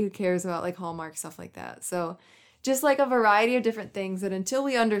somebody who cares about like Hallmark stuff like that. So just like a variety of different things that until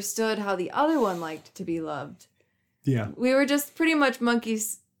we understood how the other one liked to be loved, we were just pretty much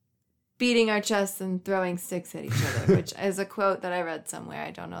monkeys beating our chests and throwing sticks at each other, which is a quote that I read somewhere.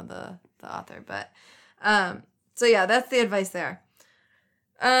 I don't know the author, but so yeah, that's the advice there.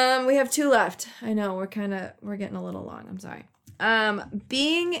 We have 2 left. I know we're getting a little long. I'm sorry.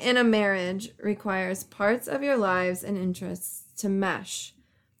 Being in a marriage requires parts of your lives and interests to mesh.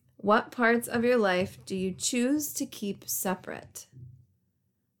 What parts of your life do you choose to keep separate?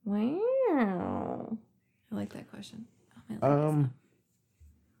 Wow. I like that question.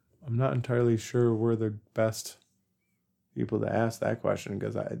 I'm not entirely sure we're the best people to ask that question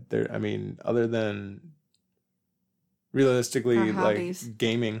because other than realistically, Our like hobbies.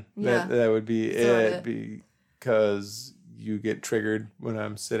 gaming, Yeah. that would be Sort it. Because you get triggered when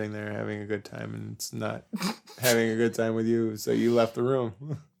I'm sitting there having a good time, and it's not having a good time with you, so you left the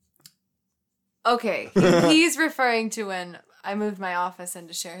room. Okay, he's referring to when I moved my office in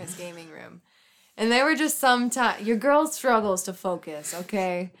to share his gaming room. And they were just sometimes, your girl struggles to focus,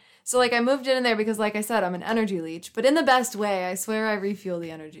 okay? So, like, I moved in there because, like I said, I'm an energy leech. But in the best way, I swear I refuel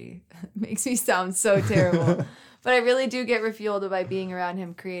the energy. It makes me sound so terrible. But I really do get refueled by being around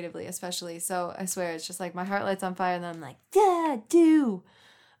him creatively, especially. So, I swear, it's just like my heart lights on fire and then I'm like, yeah, do.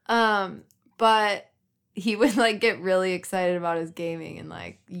 But he would, like, get really excited about his gaming and,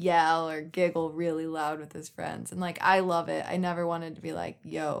 like, yell or giggle really loud with his friends. And, like, I love it. I never wanted to be like,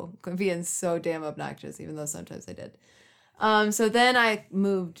 yo, being so damn obnoxious, even though sometimes I did. So then I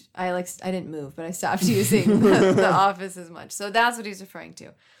moved. I didn't move, but I stopped using the office as much. So that's what he's referring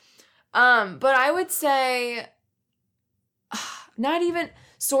to. But I would say not even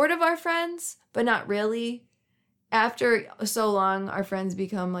sort of our friends, but not really. After so long, our friends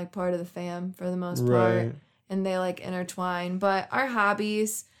become like part of the fam for the most part, Right. and they like intertwine. But our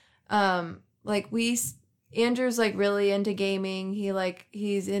hobbies, Andrew's like really into gaming.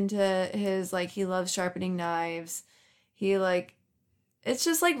 He's into his like he loves sharpening knives. He like it's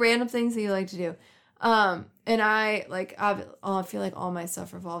just like random things that you like to do. And I feel like all my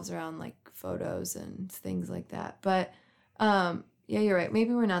stuff revolves around like photos and things like that. But yeah, you're right.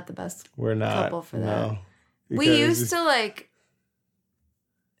 Maybe we're not the best We're not couple for that. No, We used to like,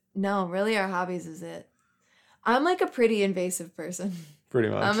 no, really our hobbies is it. I'm like a pretty invasive person. pretty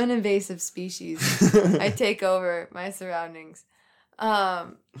much. I'm an invasive species. I take over my surroundings.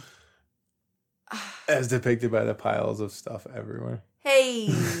 As depicted by the piles of stuff everywhere. Hey,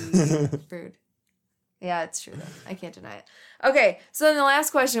 rude. Yeah, it's true though. I can't deny it. Okay, so then the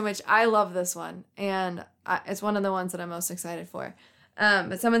last question, which I love this one, and it's one of the ones that I'm most excited for.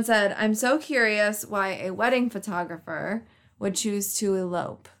 But someone said, I'm so curious why a wedding photographer would choose to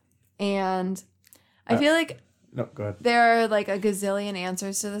elope. And I feel like No, go ahead. there are like a gazillion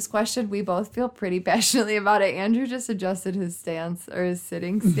answers to this question. We both feel pretty passionately about it. Andrew just adjusted his stance or his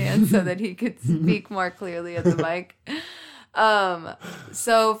sitting stance so that he could speak more clearly at the mic.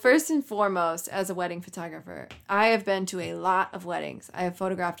 So first and foremost, as a wedding photographer, I have been to a lot of weddings. I have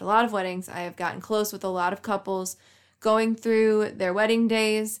photographed a lot of weddings. I have gotten close with a lot of couples going through their wedding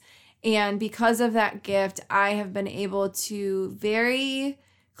days. And because of that gift, I have been able to very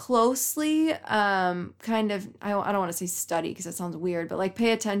closely I don't want to say study because that sounds weird, but like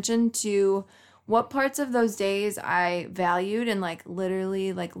pay attention to what parts of those days I valued and like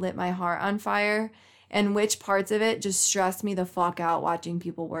literally like lit my heart on fire, and which parts of it just stressed me the fuck out watching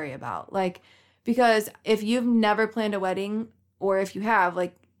people worry about. Like, because if you've never planned a wedding, or if you have,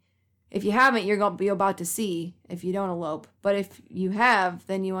 like, if you haven't, you're going to be about to see if you don't elope. But if you have,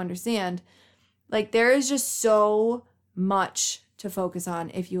 then you understand. Like, there is just so much to focus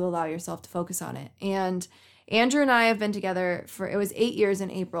on if you allow yourself to focus on it. And Andrew and I have been together it was 8 years in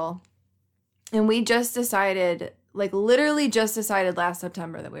April. And we just decided, like literally just decided last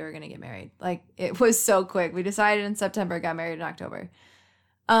September that we were going to get married. Like, it was so quick. We decided in September, got married in October.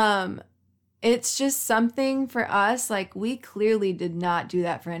 It's just something for us. Like, we clearly did not do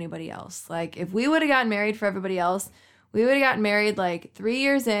that for anybody else. Like, if we would have gotten married for everybody else, we would have gotten married like 3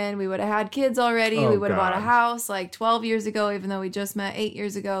 years in. We would have had kids already. Oh, we would have bought a God. house like 12 years ago, even though we just met 8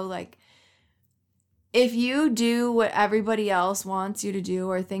 years ago. Like, if you do what everybody else wants you to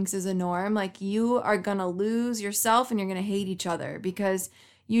do or thinks is a norm, like, you are going to lose yourself and you're going to hate each other because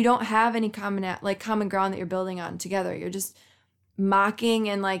you don't have any common ground that you're building on together. You're just mocking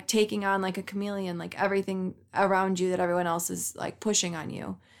and like taking on like a chameleon, like everything around you that everyone else is like pushing on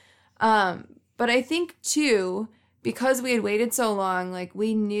you. But I think too, because we had waited so long, like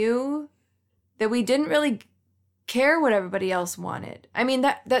we knew that we didn't really care what everybody else wanted. I mean,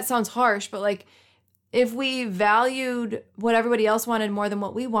 that sounds harsh, but like if we valued what everybody else wanted more than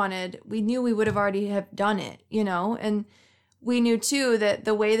what we wanted, we knew we would have already have done it, you know? And we knew too that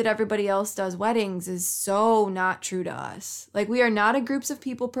the way that everybody else does weddings is so not true to us. Like, we are not a groups of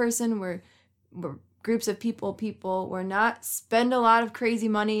people person. We're groups of people. We're not spend a lot of crazy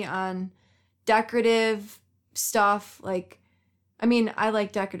money on decorative stuff. Like, I mean, I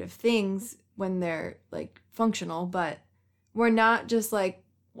like decorative things when they're like functional, but we're not just like,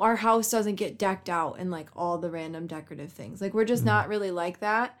 our house doesn't get decked out in like all the random decorative things. Like, we're just not really like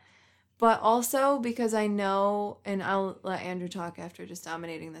that. But also because I know, and I'll let Andrew talk after just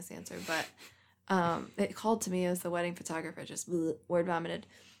dominating this answer, but it called to me as the wedding photographer, just word vomited.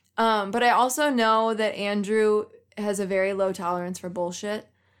 But I also know that Andrew has a very low tolerance for bullshit.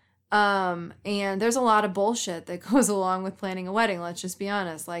 And there's a lot of bullshit that goes along with planning a wedding. Let's just be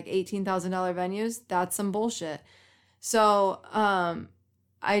honest. Like $18,000 venues, that's some bullshit. So,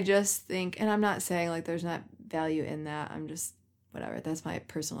 I just think, and I'm not saying like there's not value in that. I'm just, whatever. That's my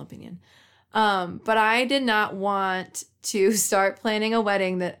personal opinion. But I did not want to start planning a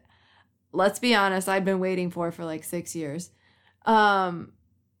wedding that, let's be honest, I'd been waiting for like 6 years.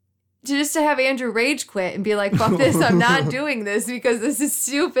 To have Andrew rage quit and be like, fuck this, I'm not doing this because this is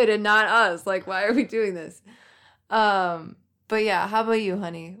stupid and not us. Like, why are we doing this? But yeah, how about you,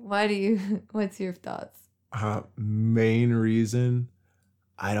 honey? What's your thoughts? Main reason,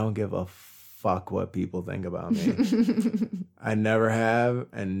 I don't give a fuck what people think about me. I never have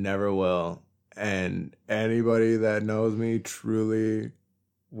and never will. And anybody that knows me truly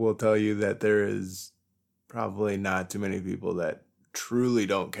will tell you that there is probably not too many people that truly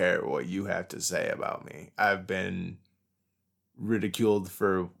don't care what you have to say about me. I've been ridiculed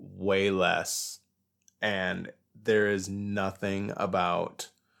for way less, and there is nothing about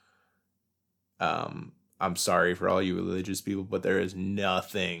I'm sorry for all you religious people, but there is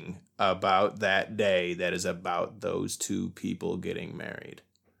nothing about that day that is about those two people getting married.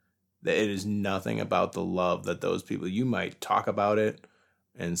 That it is nothing about the love that those people, you might talk about it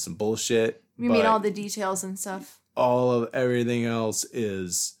and some bullshit. You mean all the details and stuff? All of everything else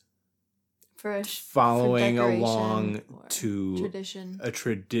is following along to a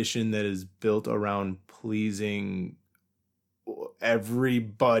tradition that is built around pleasing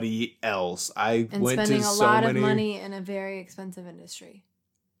everybody else. And spending a lot of money in a very expensive industry.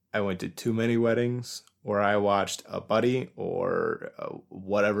 I went to too many weddings where I watched a buddy or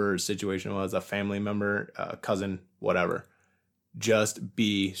whatever situation it was, a family member, a cousin, whatever, just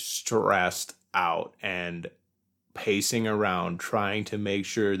be stressed out and pacing around trying to make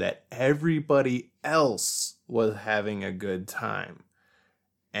sure that everybody else was having a good time.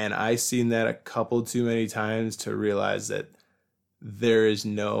 And I seen that a couple too many times to realize that there is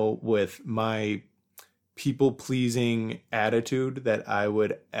with my people-pleasing attitude that I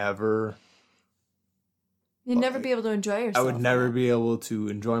would ever... You'd never be able to enjoy yourself. I would never be able to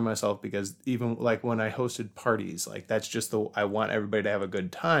enjoy myself because even like when I hosted parties, like that's just I want everybody to have a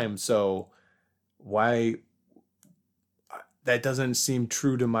good time. So why... That doesn't seem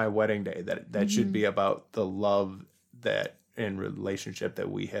true to my wedding day. That should be about the love that and relationship that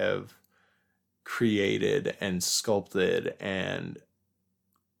we have created and sculpted and,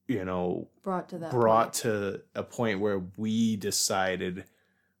 brought to a point where we decided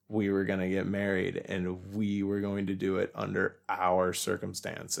we were going to get married and we were going to do it under our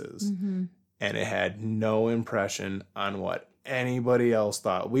circumstances. Mm-hmm. And it had no impression on what anybody else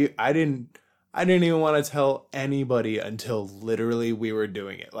thought. I didn't even want to tell anybody until literally we were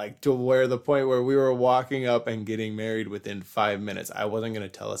doing it. Like to where the point where we were walking up and getting married within 5 minutes. I wasn't going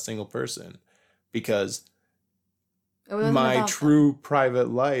to tell a single person because my true private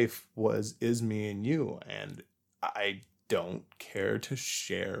life is me and you. And I don't care to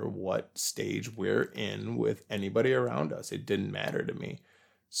share what stage we're in with anybody around us. It didn't matter to me.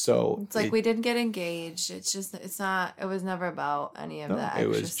 So it's like we didn't get engaged. It was never about any of that. It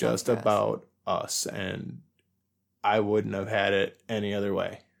was just about us, and I wouldn't have had it any other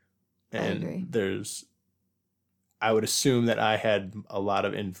way. And I agree. I would assume that I had a lot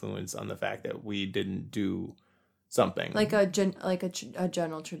of influence on the fact that we didn't do something like a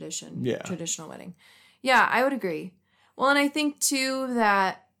general tradition, traditional wedding. Yeah, I would agree. Well, and I think too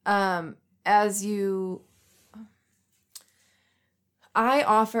that I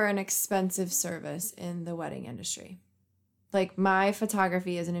offer an expensive service in the wedding industry. Like my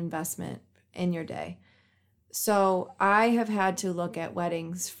photography is an investment in your day. So I have had to look at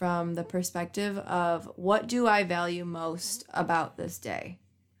weddings from the perspective of what do I value most about this day?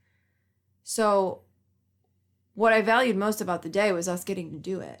 So what I valued most about the day was us getting to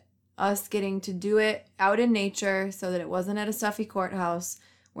do it. Us getting to do it out in nature so that it wasn't at a stuffy courthouse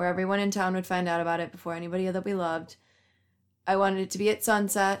where everyone in town would find out about it before anybody that we loved. I wanted it to be at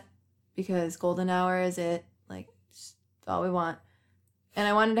sunset because golden hour is it. Like, just all we want. And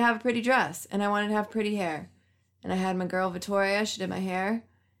I wanted to have a pretty dress, and I wanted to have pretty hair. And I had my girl Victoria, she did my hair,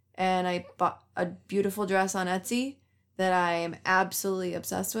 and I bought a beautiful dress on Etsy that I am absolutely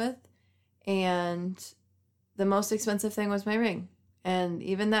obsessed with. And the most expensive thing was my ring. And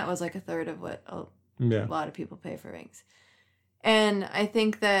even that was like a third of what a lot of people pay for rings. And I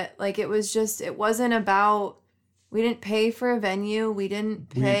think that like it wasn't about, we didn't pay for a venue. We didn't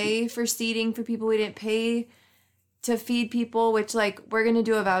pay for seating for people. We didn't pay to feed people, which like we're gonna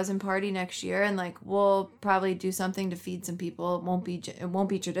do a vows and party next year, and like we'll probably do something to feed some people. It won't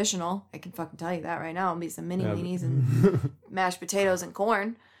be traditional. I can fucking tell you that right now. It'll be some mini weenies and mashed potatoes and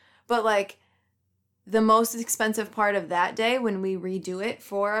corn. But like the most expensive part of that day when we redo it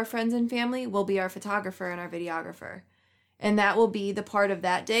for our friends and family will be our photographer and our videographer, and that will be the part of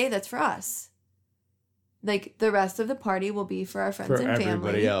that day that's for us. Like the rest of the party will be for our friends and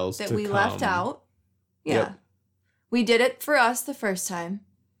family else that to we come. left out. Yeah. Yep. We did it for us the first time.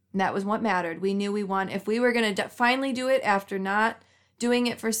 And that was what mattered. We knew if we were going to finally do it after not doing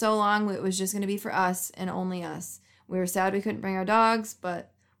it for so long, it was just going to be for us and only us. We were sad we couldn't bring our dogs,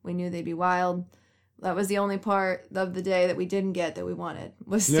 but we knew they'd be wild. That was the only part of the day that we didn't get that we wanted,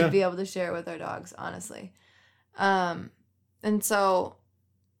 was to be able to share it with our dogs, honestly. And so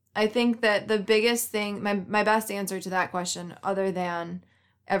I think that the biggest thing, my best answer to that question, other than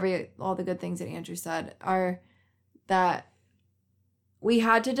all the good things that Andrew said, are that we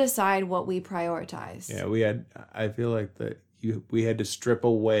had to decide what we prioritized. Yeah, I feel like we had to strip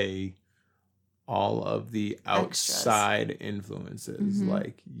away all of the outside influences.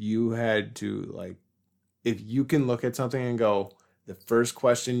 Like you had to, like, if you can look at something and go, the first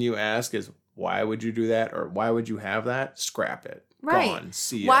question you ask is, why would you do that? Or why would you have that? Scrap it. Right. Gone.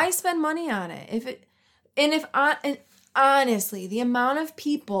 See ya. Why spend money on it? And honestly, the amount of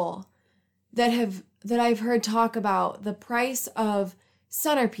people that I've heard talk about the price of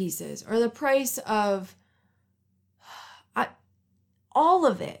centerpieces or the price of all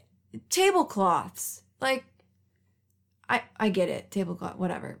of it, tablecloths, like I get it, tablecloth,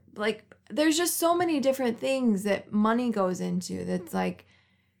 whatever. Like there's just so many different things that money goes into that's like,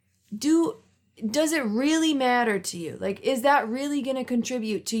 does it really matter to you? Like, is that really going to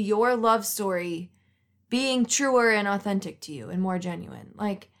contribute to your love story being truer and authentic to you and more genuine?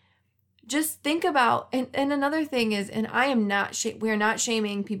 Like, just think about, and another thing is, and I am not, we are not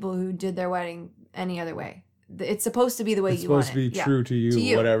shaming people who did their wedding any other way. It's supposed to be the way you want it. It's supposed to be true to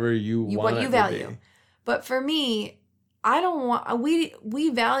you, whatever you want what you it value. to be. But for me, I don't want, we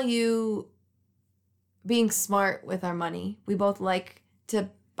value being smart with our money. We both like to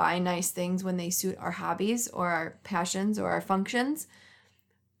buy nice things when they suit our hobbies or our passions or our functions.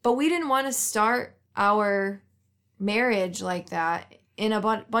 But we didn't want to start our marriage like that in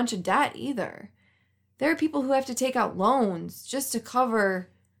a bunch of debt either. There are people who have to take out loans just to cover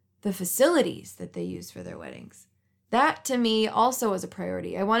the facilities that they use for their weddings. That to me also was a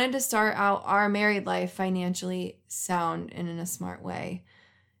priority. I wanted to start out our married life financially sound and in a smart way.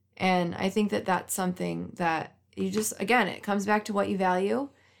 And I think that that's something that you just, again, it comes back to what you value.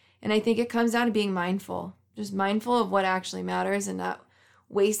 And I think it comes down to being mindful, just mindful of what actually matters and not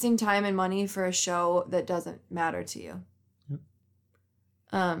wasting time and money for a show that doesn't matter to you.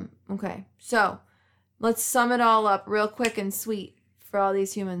 Okay, so let's sum it all up real quick and sweet for all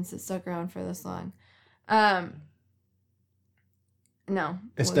these humans that stuck around for this long. No.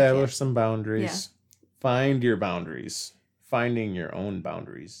 Establish some boundaries. Yeah. Find your boundaries. Finding your own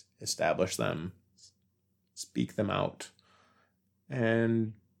boundaries. Establish them. Speak them out.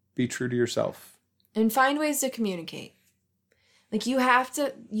 And be true to yourself. And find ways to communicate. Like you have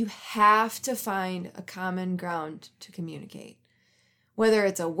to find a common ground to communicate. Whether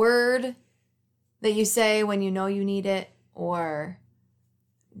it's a word that you say when you know you need it, or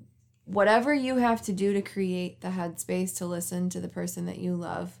whatever you have to do to create the headspace to listen to the person that you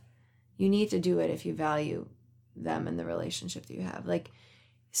love, you need to do it if you value them and the relationship that you have. Like,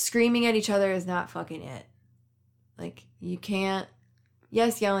 screaming at each other is not fucking it. Like, you can't...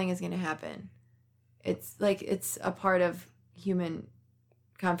 Yes, yelling is going to happen. It's like, it's a part of human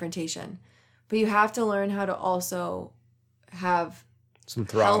confrontation. But you have to learn how to also have some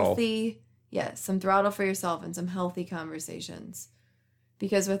throttle. Some throttle for yourself and some healthy conversations.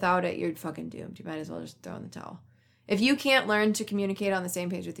 Because without it, you're fucking doomed. You might as well just throw in the towel. If you can't learn to communicate on the same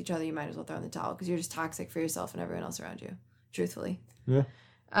page with each other, you might as well throw in the towel because you're just toxic for yourself and everyone else around you, truthfully. Yeah.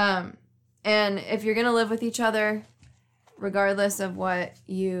 And if you're going to live with each other, regardless of what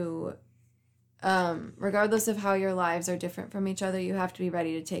you... regardless of how your lives are different from each other, you have to be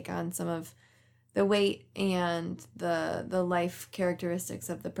ready to take on some of the weight and the life characteristics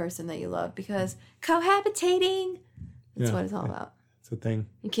of the person that you love, because cohabitating, that's what it's all about. It's a thing.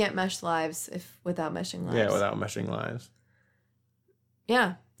 You can't mesh lives without meshing lives. Yeah, without meshing lives.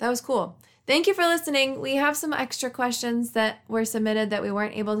 Yeah, that was cool. Thank you for listening. We have some extra questions that were submitted that we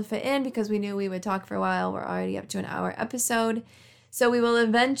weren't able to fit in because we knew we would talk for a while. We're already up to an hour episode. So we will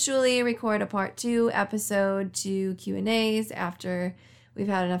eventually record a part 2 episode to Q&As after we've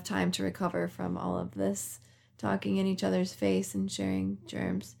had enough time to recover from all of this talking in each other's face and sharing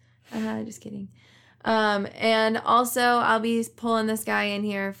germs. Just kidding. And also, I'll be pulling this guy in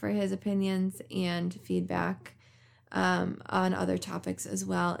here for his opinions and feedback on other topics as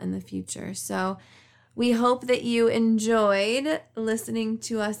well in the future. So we hope that you enjoyed listening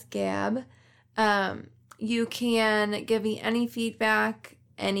to us gab. You can give me any feedback,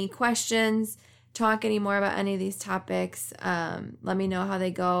 any questions, talk any more about any of these topics. Let me know how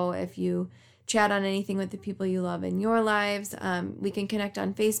they go. If you chat on anything with the people you love in your lives, we can connect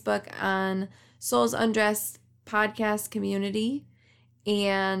on Facebook on Souls Undressed Podcast Community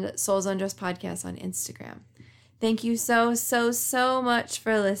and Souls Undressed Podcast on Instagram. Thank you so much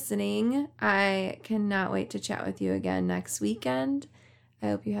for listening. I cannot wait to chat with you again next weekend. I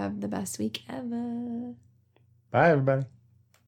hope you have the best week ever. Bye, everybody.